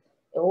seeds?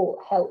 It all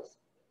helps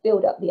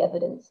build up the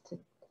evidence to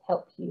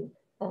help you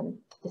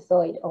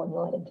decide on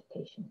your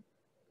identification.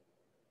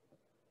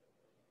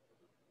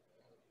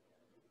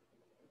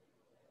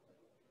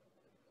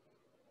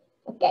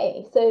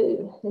 Okay,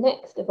 so the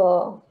next of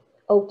our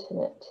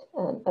alternate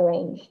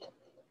arranged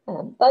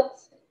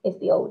buds is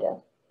the alder.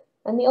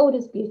 And the alder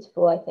is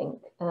beautiful, I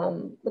think,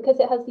 because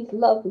it has these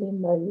lovely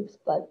mauve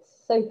buds,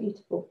 so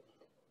beautiful,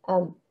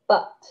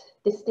 but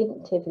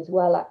distinctive as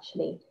well,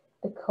 actually,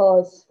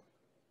 because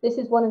this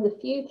is one of the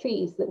few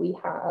trees that we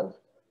have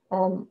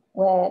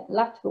where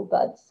lateral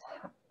buds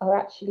are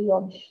actually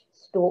on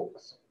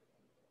stalks.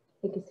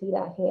 You can see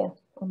that here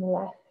on the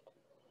left.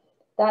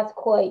 That's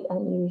quite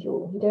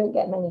unusual. You don't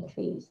get many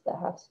trees that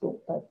have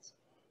stalk buds.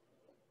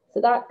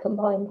 So that,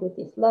 combined with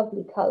this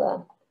lovely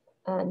colour,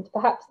 and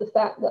perhaps the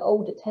fact that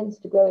alder tends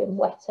to grow in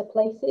wetter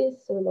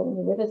places, so along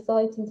the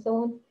riversides and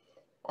so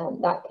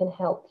on, that can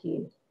help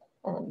you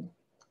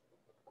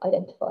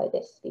identify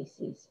this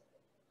species.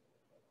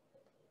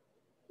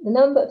 The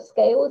number of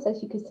scales,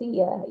 as you can see,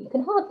 you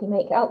can hardly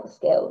make out the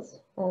scales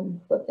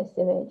of this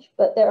image,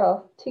 but there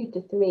are 2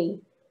 to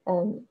 3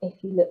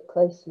 if you look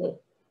closely.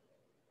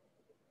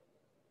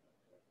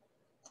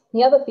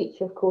 The other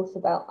feature, of course,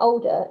 about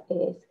alder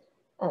is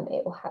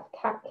it will have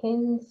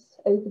catkins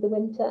over the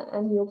winter,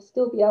 and you'll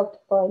still be able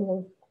to find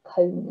the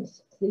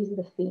cones. So these are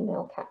the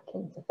female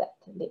catkins,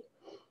 effectively.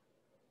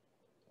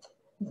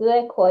 So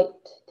they're quite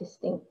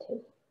distinctive.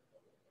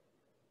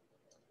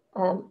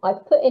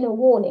 I've put in a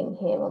warning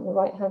here on the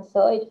right-hand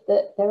side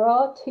that there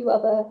are 2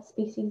 other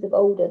species of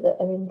alder that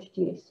are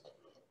introduced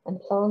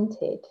and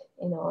planted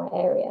in our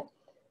area.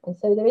 And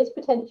so there is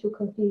potential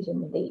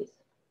confusion with these.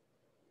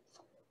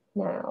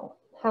 Now,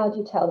 how do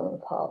you tell them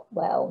apart?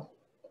 Well,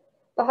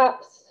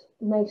 perhaps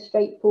most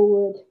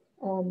straightforward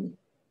for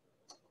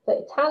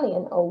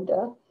Italian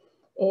alder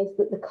is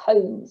that the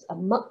cones are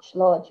much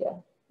larger.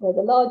 They're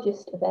the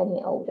largest of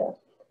any alder,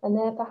 and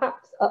they're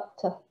perhaps up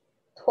to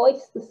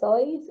twice the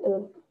size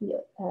of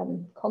the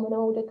common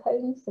alder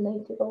cones, the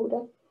native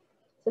alder.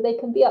 So they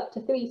can be up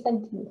to 3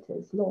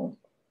 centimetres long.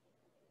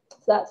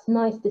 So that's a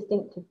nice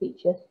distinctive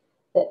feature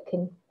that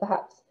can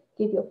perhaps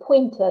give you a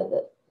pointer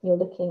that you're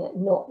looking at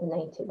not the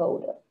native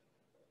alder.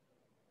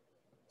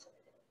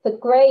 For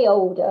grey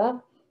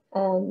alder,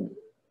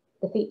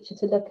 the feature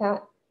to look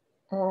at,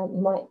 you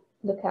might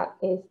look at,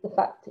 is the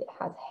fact it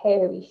has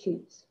hairy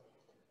shoots.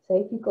 So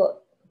if you've got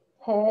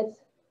hairs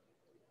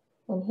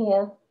on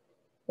here,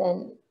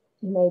 then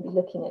you may be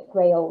looking at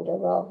grey alder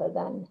rather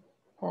than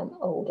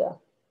alder.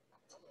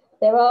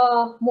 there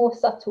are more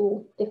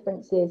subtle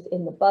differences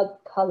in the bud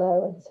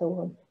colour and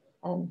so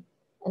on.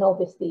 And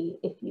obviously,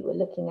 if you were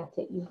looking at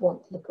it, you'd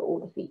want to look at all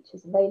the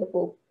features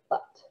available.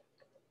 But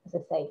as I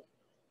say,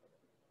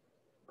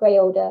 grey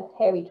alder,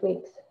 hairy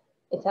twigs,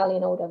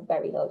 Italian alder,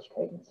 very large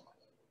cones.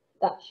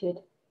 That should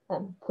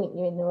point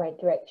you in the right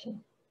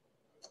direction.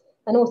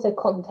 And also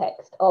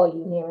context. Are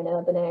you near an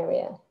urban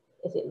area?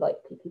 Is it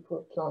likely people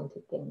have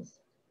planted things?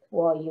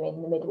 Or are you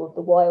in the middle of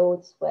the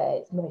wilds where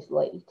it's most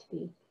likely to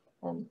be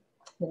the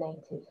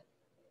native?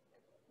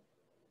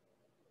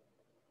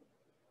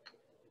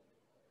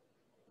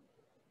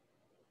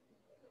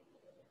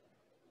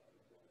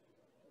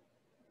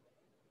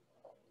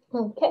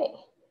 Okay,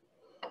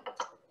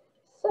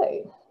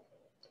 so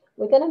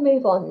we're going to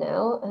move on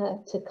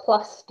now to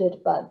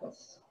clustered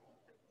buds.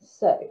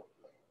 So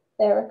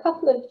there are a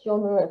couple of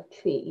genera of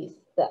trees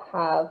that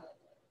have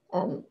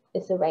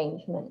this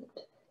arrangement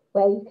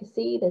where you can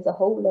see there's a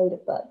whole load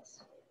of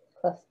buds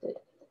clustered.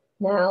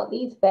 Now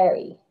these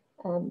vary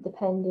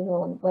depending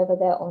on whether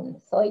they're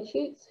on side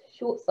shoots,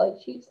 short side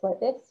shoots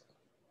like this,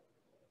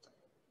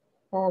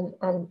 and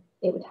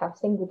it would have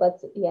single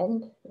buds at the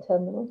end,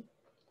 terminal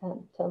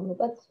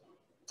buds,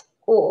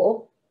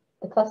 or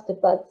the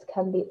clustered buds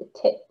can be at the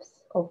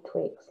tips of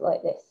twigs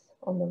like this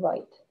on the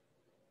right.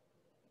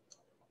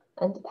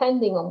 And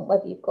depending on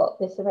whether you've got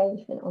this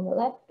arrangement on the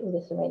left or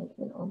this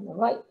arrangement on the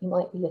right, you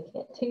might be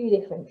looking at two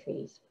different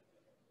trees,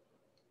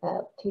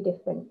 two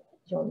different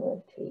genre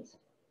of trees.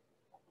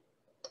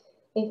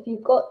 If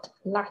you've got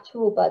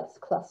lateral buds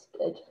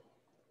clustered,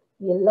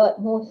 you're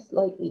most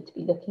likely to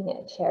be looking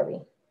at a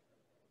cherry.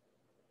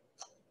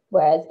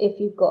 Whereas if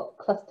you've got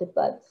clustered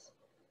buds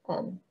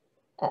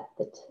at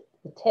the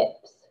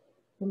tips,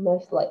 you're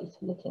most likely to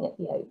be looking at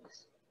the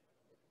oaks.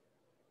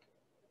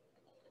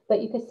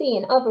 But you can see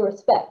in other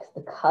respects,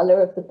 the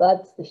colour of the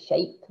buds, the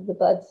shape of the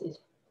buds is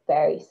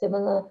very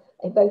similar.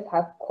 They both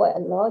have quite a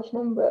large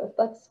number of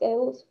bud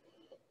scales.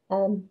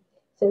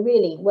 So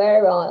really,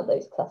 where are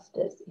those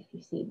clusters if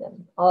you see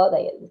them? Are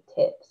they at the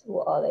tips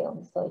or are they on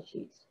the side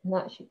shoots? And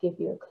that should give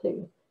you a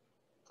clue.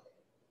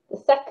 The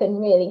second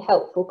really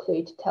helpful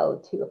clue to tell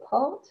the two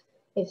apart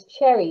is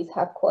cherries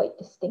have quite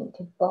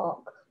distinctive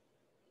bark.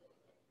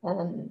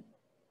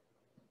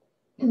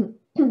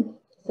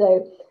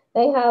 So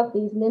they have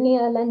these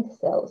linear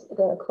lenticels that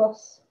go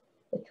across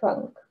the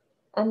trunk,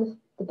 and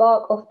the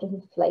bark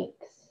often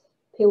flakes,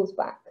 peels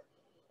back,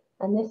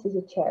 and this is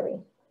a cherry.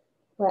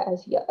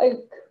 Whereas your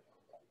oak,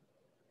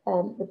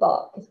 the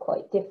bark is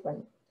quite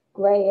different,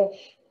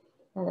 greyish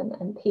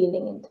and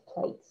peeling into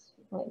plates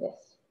like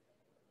this.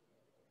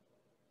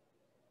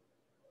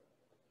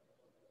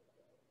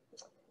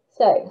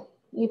 So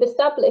you've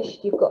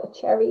established you've got a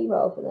cherry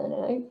rather than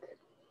an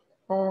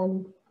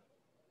oak.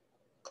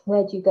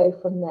 Where do you go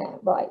from there?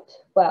 Right,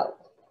 well,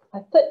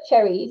 I've put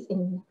cherries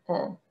in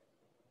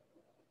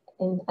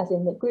as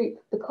in the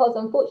group because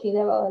unfortunately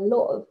there are a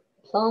lot of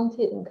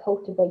planted and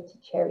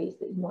cultivated cherries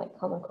that you might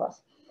come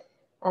across.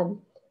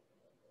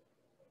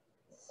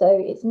 So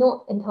it's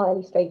not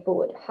entirely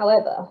straightforward.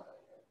 However,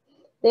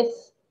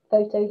 this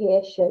photo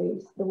here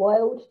shows the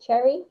wild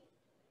cherry,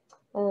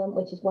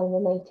 which is one of the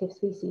native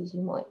species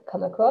you might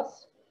come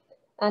across.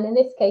 And in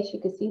this case, you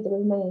can see the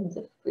remains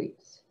of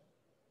fruits.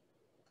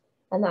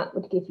 And that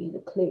would give you the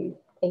clue,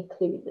 a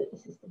clue that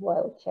this is the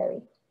wild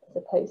cherry, as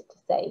opposed to,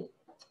 say,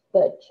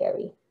 bird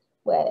cherry,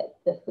 where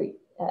the fruit,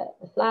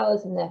 the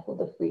flowers and therefore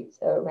the fruits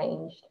are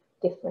arranged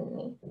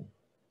differently.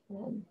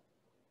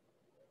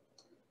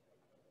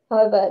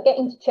 However,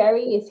 getting to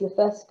cherry is your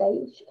first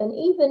stage, and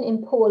even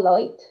in poor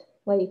light,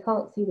 where you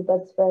can't see the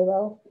buds very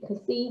well, you can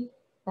see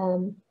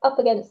up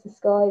against the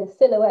sky, the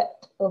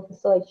silhouette of the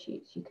side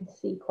shoots, you can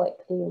see quite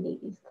clearly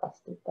these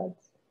clustered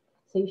buds.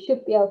 So you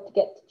should be able to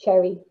get to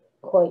cherry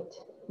quite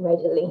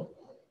readily.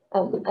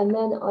 And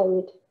then I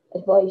would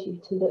advise you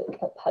to look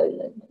at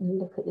Poland and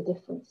look at the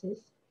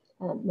differences,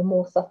 the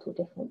more subtle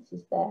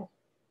differences there,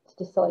 to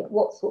decide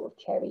what sort of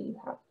cherry you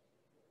have.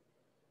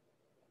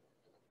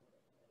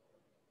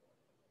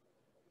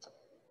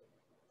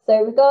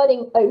 So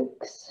regarding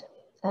oaks,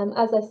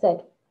 as I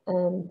said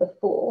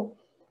before,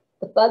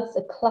 the buds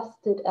are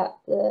clustered at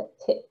the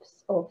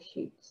tips of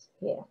shoots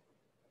here.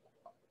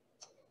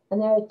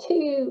 And there are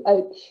two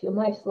oaks you're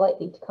most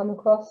likely to come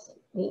across,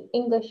 the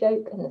English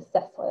oak and the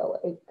sessile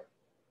oak.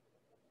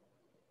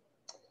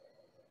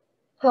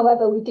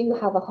 However, we do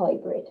have a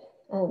hybrid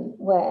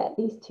where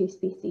these two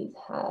species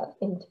have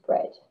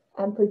interbred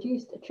and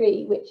produced a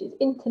tree which is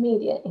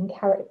intermediate in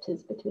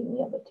characters between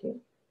the other two.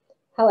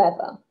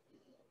 However,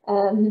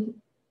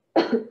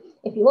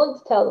 if you want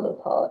to tell them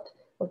apart,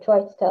 or try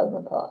to tell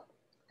them apart,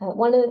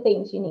 one of the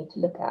things you need to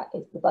look at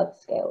is the bud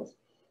scales.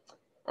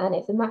 And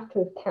it's a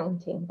matter of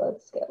counting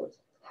bud scales.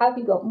 Have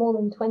you got more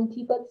than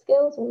 20 bud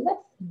scales or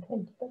less than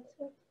 20 bud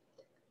scales?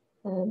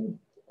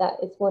 That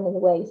is one of the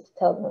ways to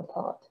tell them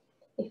apart.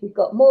 If you've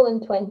got more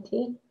than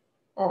 20,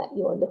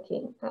 you're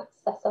looking at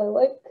sessile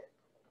oak.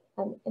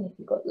 And if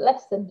you've got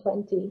less than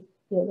 20,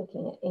 you're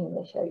looking at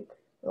English oak,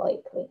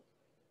 likely.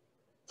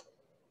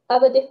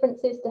 Other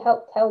differences to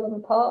help tell them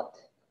apart.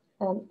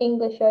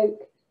 English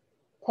oak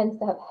tends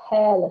to have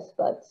hairless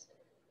buds,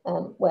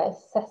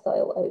 whereas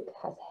sessile oak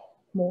has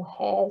more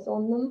hairs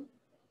on them.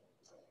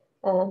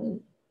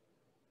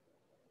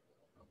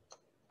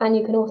 And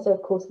you can also,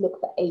 of course, look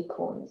for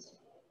acorns.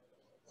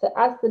 So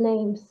as the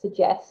name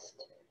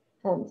suggests,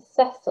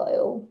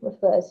 sessile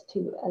refers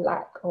to a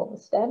lack of a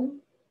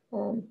stem,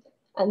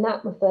 and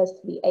that refers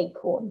to the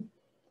acorn.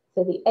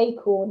 So the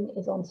acorn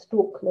is on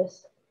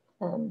stalkless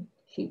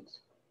shoots,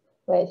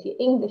 whereas your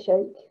English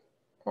oak,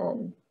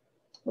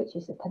 which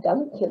is a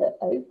pedunculate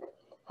oak,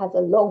 has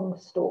a long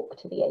stalk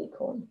to the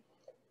acorn.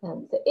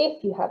 So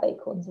if you have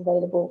acorns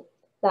available,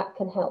 that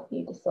can help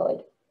you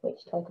decide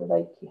which type of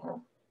oak you have.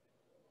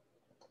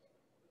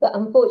 But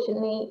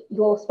unfortunately,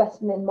 your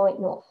specimen might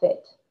not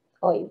fit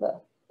either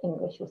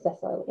English or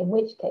sessile, in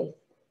which case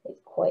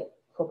it's quite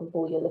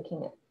probable you're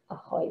looking at a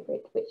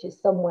hybrid, which is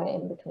somewhere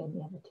in between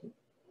the other two.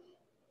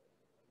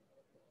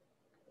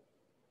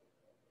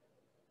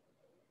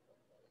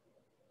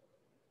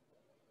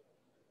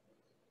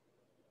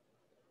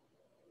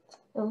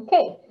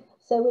 Okay,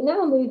 so we're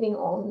now moving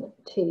on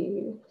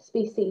to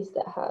species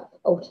that have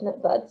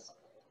alternate buds,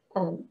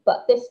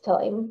 but this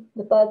time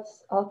the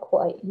buds are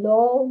quite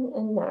long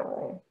and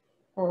narrow,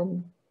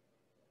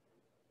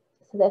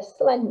 so they're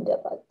slender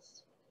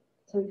buds.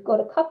 So we've got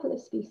a couple of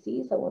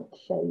species I want to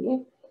show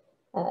you.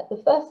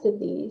 The first of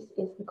these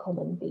is the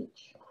common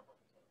beech.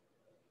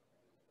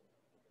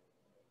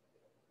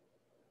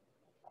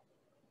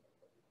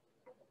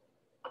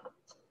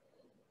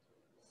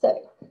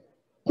 So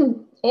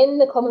in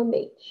the common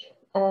beech,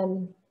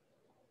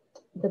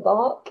 the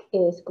bark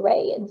is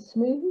grey and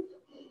smooth,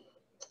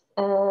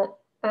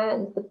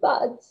 and the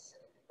buds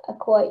are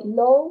quite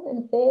long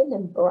and thin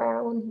and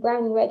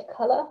browny red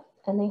colour,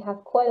 and they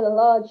have quite a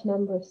large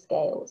number of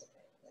scales.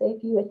 So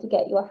if you were to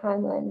get your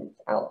hand lens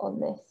out on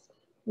this,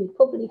 you'd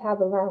probably have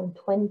around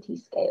 20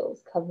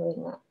 scales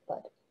covering that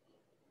bud.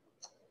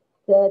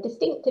 The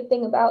distinctive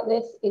thing about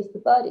this is the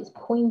bud is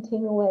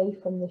pointing away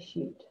from the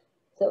shoot.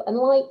 So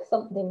unlike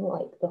something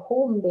like the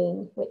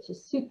hornbeam, which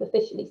is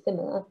superficially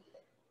similar,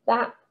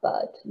 that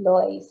bud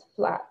lies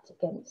flat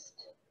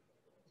against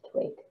the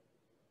twig.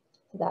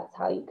 So that's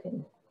how you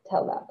can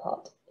tell that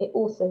apart. It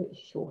also is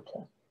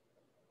shorter.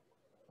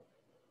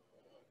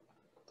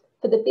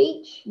 For the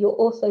beech, you'll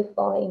also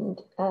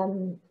find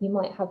you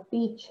might have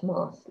beech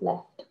mass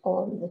left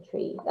on the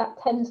tree.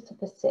 That tends to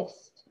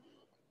persist.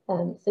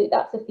 So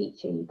that's a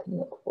feature you can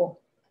look for.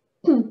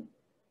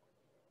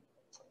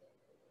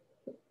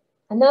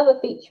 Another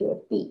feature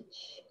of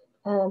beech,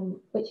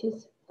 which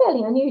is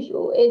fairly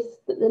unusual, is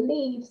that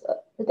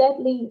the dead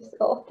leaves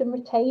are often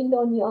retained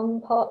on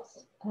young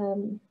parts,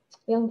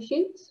 young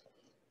shoots.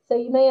 So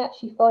you may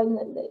actually find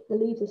that the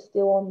leaves are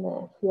still on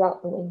there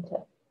throughout the winter.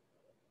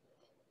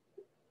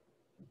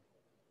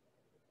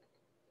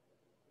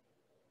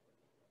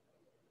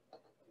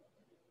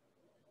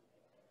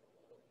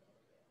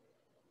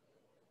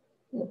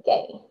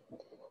 Okay,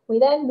 we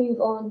then move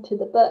on to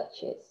the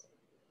birches.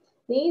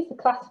 These are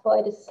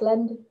classified as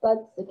slender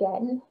buds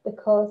again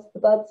because the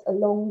buds are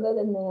longer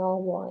than they are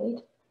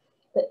wide.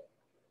 But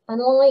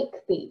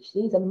unlike beech,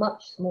 these are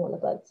much smaller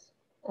buds.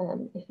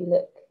 If you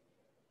look,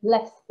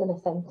 less than a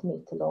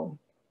centimetre long.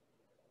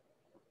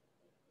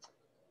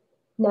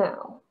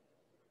 Now,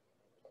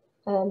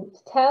 to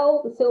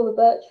tell the silver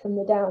birch from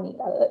the downy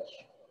birch,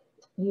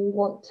 you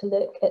want to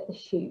look at the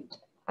shoot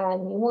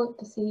and you want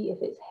to see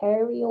if it's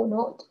hairy or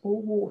not,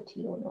 or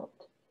warty or not.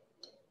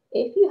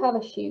 If you have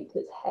a shoot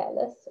that's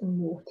hairless and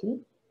warty,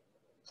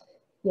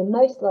 you're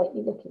most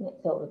likely looking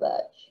at silver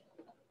birch.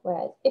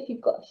 Whereas if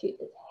you've got a shoot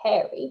that's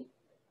hairy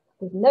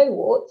with no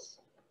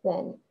warts,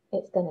 then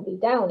it's going to be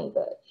downy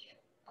birch.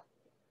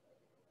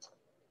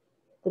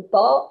 The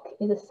bark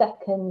is a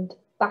second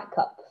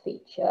backup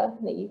feature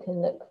that you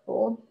can look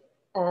for.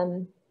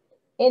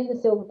 In the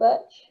silver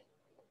birch,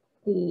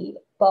 the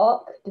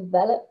bark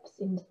develops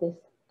into this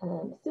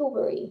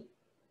silvery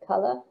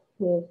colour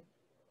with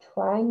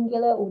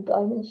triangular or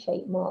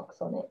diamond-shaped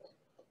marks on it,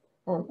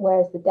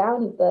 whereas the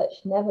downy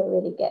birch never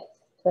really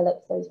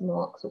develops those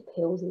marks or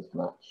peels as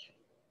much.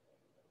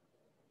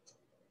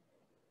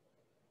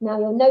 Now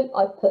you'll note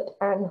I've put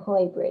an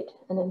hybrid,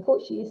 and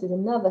unfortunately this is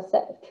another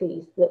set of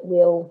trees that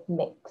will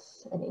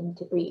mix and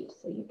interbreed,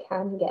 so you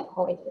can get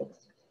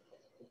hybrids.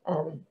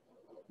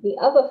 The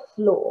other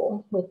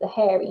flaw with the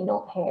hairy,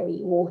 not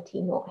hairy,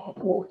 warty,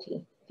 not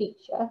warty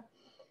feature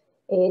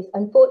is,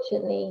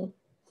 unfortunately,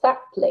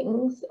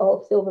 saplings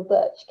of silver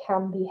birch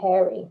can be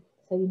hairy,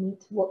 so you need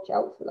to watch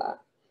out for that.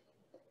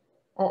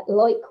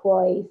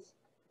 Likewise,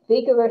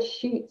 vigorous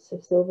shoots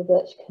of silver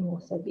birch can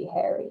also be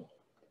hairy.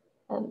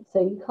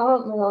 So you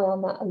can't rely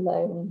on that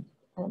alone,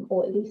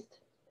 or at least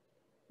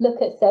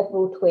look at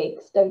several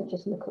twigs, don't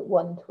just look at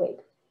one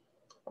twig,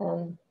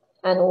 and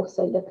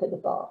also look at the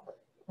bark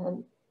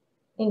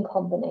in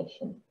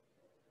combination.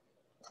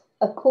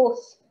 Of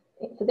course,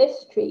 for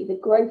this tree, the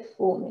growth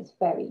form is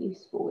very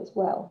useful as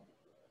well.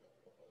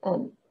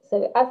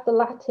 So as the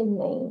Latin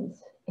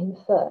names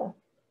infer,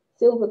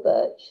 silver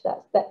birch,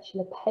 that's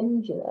Betula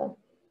pendula,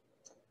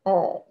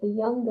 the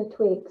younger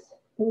twigs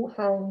all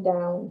hang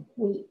down,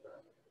 weep.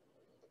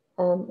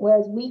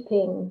 Whereas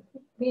weeping,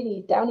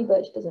 really, downy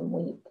birch doesn't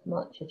weep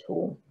much at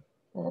all.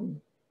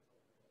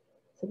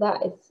 So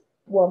that is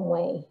one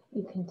way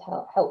you can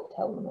help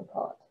tell them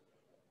apart.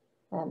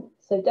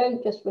 So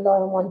don't just rely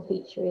on one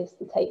feature as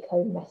the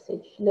take-home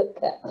message. Look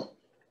at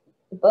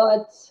the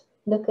buds,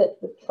 look at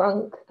the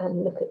trunk,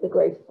 and look at the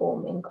growth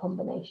form in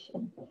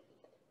combination,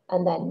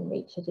 and then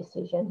reach a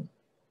decision.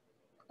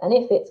 And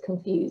if it's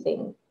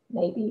confusing,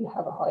 maybe you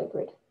have a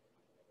hybrid.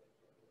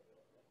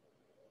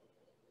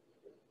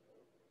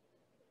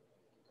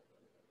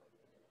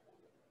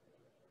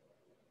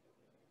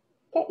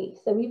 Okay,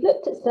 so we've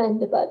looked at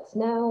slender buds.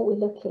 Now we're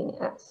looking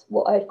at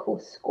what I'd call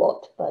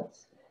squat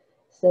buds.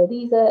 So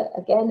these are,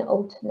 again,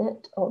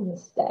 alternate on the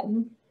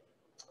stem,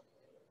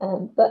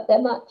 but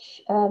they're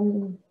much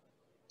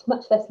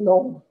less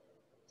long.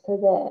 So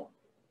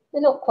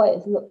they're not quite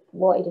as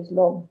wide as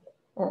long,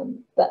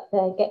 but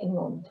they're getting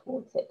on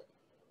towards it.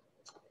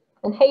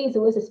 And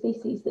hazel is a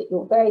species that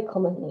you'll very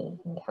commonly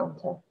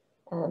encounter.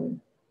 The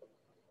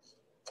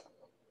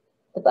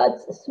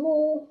buds are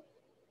small,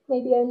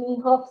 maybe only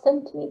 ½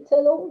 centimetre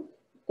long,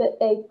 but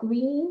they're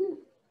green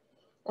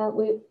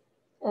with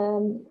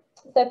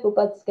several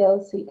bud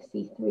scales, so you can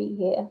see 3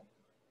 here.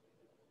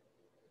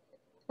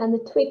 And the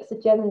twigs are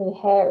generally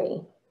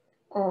hairy.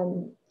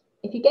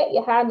 If you get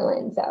your hand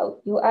lens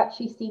out, you'll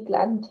actually see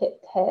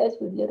gland-tipped hairs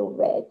with little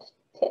red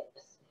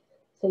tips,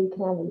 so you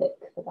can have a look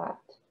for that.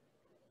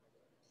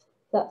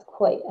 That's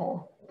quite a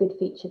good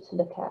feature to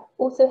look at.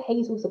 Also,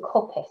 hazels are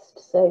coppiced,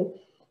 so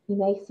you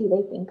may see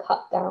they've been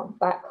cut down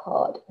back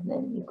hard, and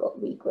then you've got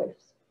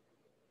regrowths.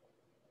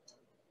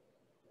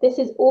 This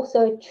is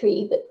also a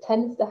tree that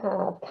tends to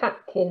have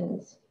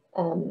catkins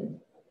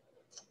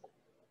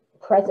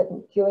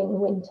present during the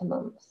winter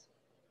months,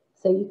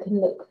 so you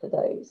can look for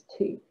those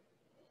too.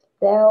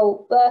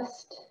 They'll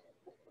burst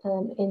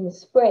in the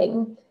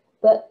spring,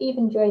 but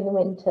even during the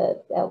winter,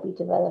 they'll be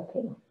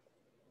developing.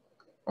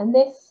 And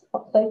this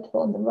photo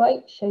on the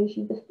right shows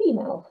you the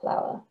female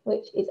flower,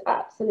 which is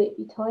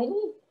absolutely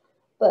tiny,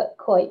 but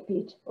quite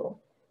beautiful.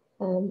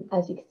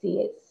 As you can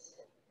see, it's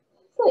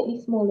slightly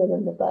smaller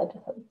than the bud,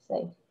 I would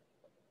say.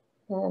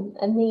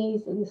 And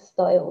these are the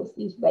styles,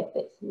 these red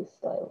bits are the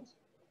styles.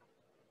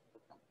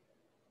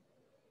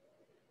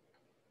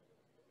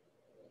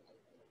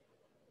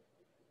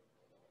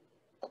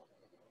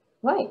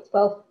 Right,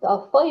 well,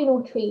 our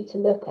final tree to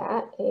look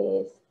at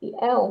is the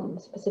elm,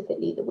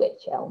 specifically the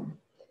wych elm.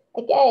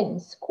 Again,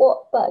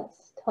 squat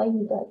buds,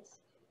 tiny buds,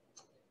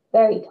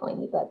 very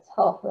tiny buds,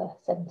 ½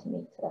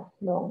 centimetre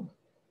long,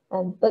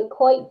 but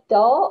quite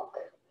dark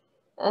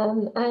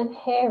and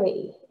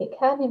hairy. It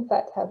can, in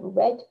fact, have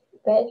red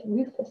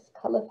rufous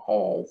coloured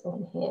hairs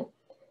on here.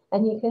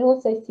 And you can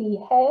also see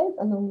hairs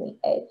along the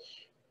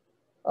edge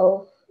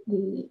of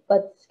the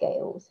bud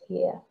scales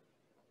here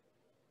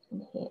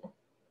and here.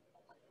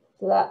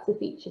 So that's a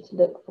feature to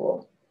look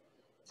for.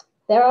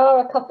 There are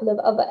a couple of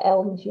other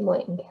elms you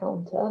might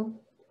encounter.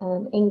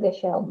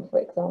 English elm, for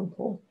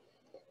example.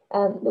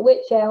 The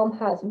wych elm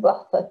has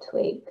rougher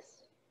twigs,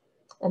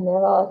 and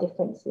there are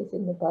differences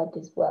in the bud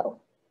as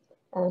well.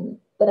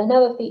 But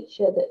another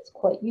feature that's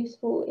quite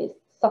useful is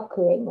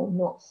suckering or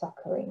not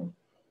suckering.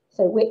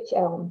 So wych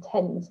elm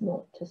tends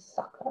not to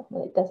sucker,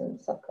 well, it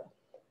doesn't sucker,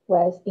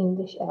 whereas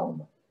English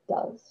elm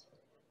does.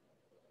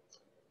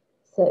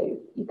 So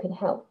you can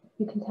tell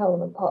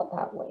them apart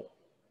that way.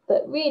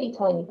 But really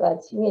tiny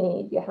buds, you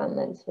really need your hand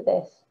lens for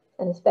this,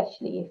 and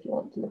especially if you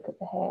want to look at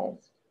the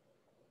hairs.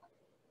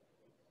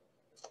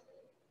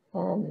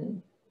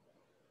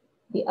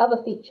 The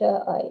other feature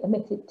I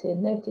omitted to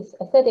notice,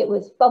 I said it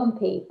was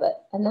bumpy,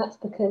 and that's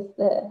because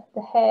the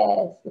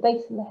hairs, the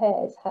base of the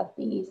hairs have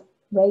these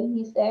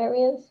raised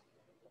areas,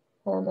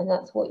 and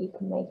that's what you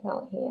can make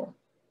out here,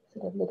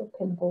 sort of little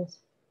pimples.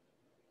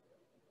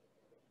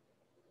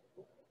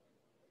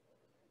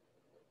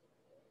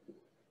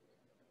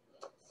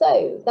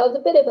 So that was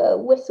a bit of a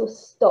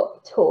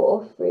whistle-stop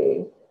tour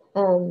through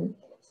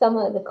some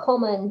of the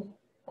common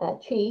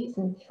trees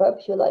and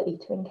shrubs you're likely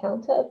to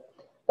encounter,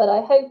 but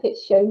I hope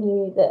it's shown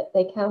you that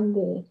they can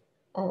be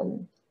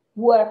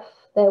worth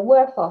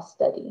our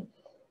study,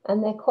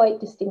 and they're quite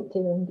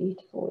distinctive and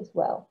beautiful as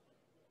well.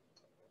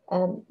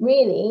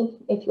 Really,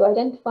 if you're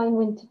identifying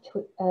winter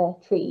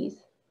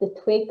trees, the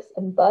twigs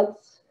and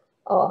buds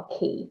are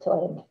key to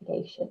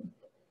identification.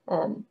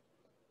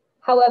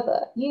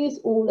 However, use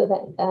all of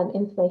the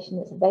information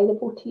that's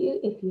available to you.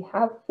 If you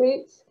have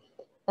fruits,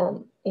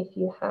 if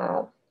you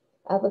have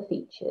other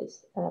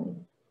features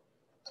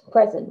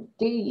present,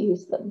 do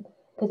use them,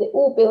 because it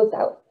all builds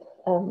out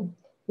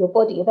your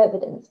body of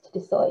evidence to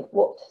decide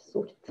what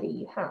sort of tree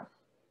you have.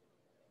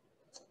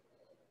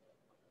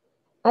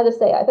 As I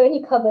say, I've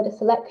only covered a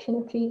selection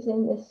of trees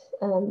in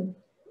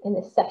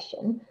this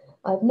session.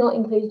 I've not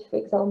included, for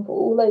example,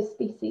 all those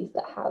species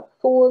that have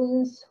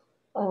thorns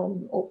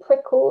or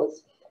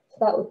prickles. So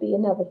that would be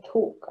another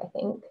talk, I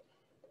think.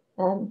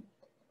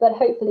 But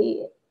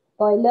hopefully,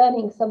 by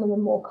learning some of the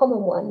more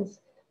common ones,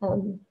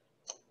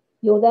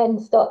 you'll then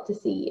start to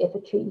see if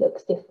a tree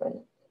looks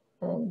different.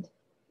 And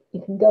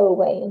you can go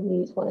away and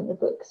use one of the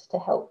books to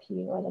help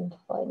you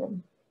identify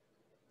them.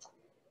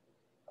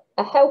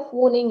 A health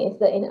warning is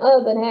that in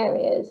urban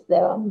areas,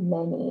 there are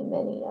many,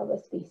 many other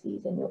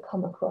species, and you'll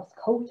come across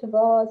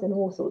cultivars and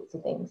all sorts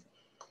of things.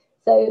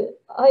 So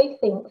I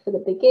think for the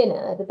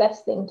beginner, the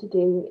best thing to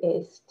do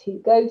is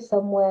to go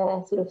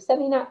somewhere sort of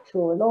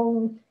semi-natural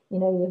along, you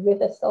know, your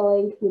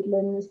riverside,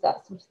 woodlands,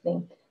 that sort of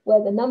thing,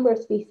 where the number of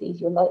species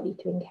you're likely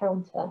to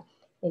encounter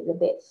is a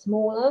bit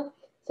smaller,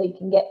 so you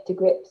can get to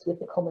grips with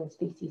the common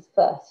species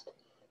first,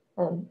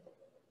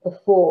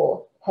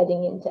 before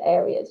heading into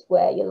areas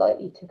where you're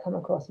likely to come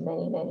across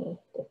many, many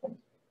different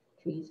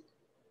trees.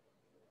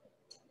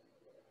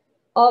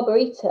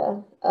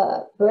 Arboreta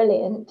are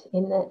brilliant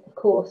in that, of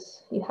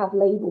course, you have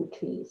labelled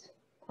trees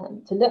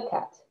to look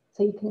at,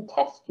 so you can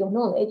test your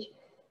knowledge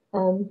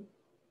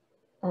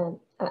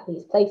at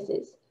these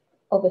places,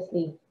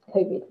 obviously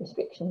COVID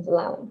restrictions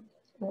allowing.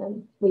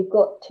 We've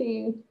got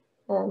two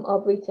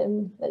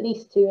Arboretum, at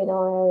least two in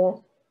our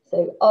area,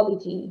 so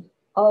RBGE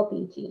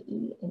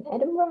in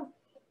Edinburgh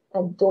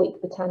and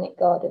TWIC Botanic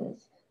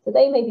Gardens. So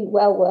they may be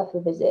well worth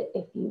a visit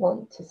if you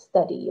want to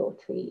study your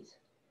trees.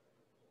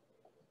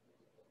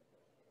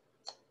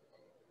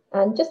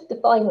 And just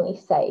to finally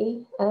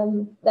say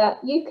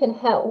that you can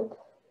help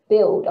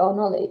build our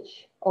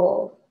knowledge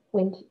of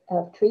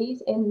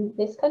trees in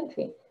this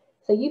country.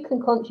 So you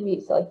can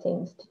contribute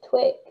sightings to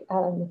TWIC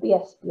and the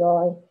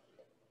BSBI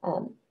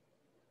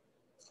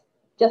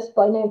just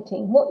by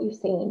noting what you've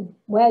seen,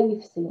 where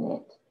you've seen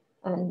it,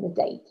 and the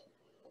date.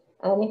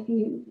 And if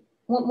you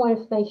want more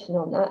information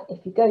on that,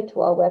 if you go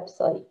to our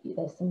website,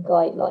 there's some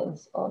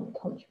guidelines on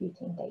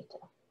contributing data.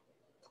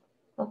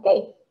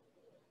 Okay,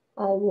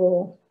 I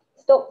will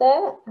stop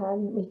there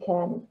and we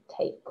can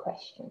take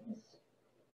questions.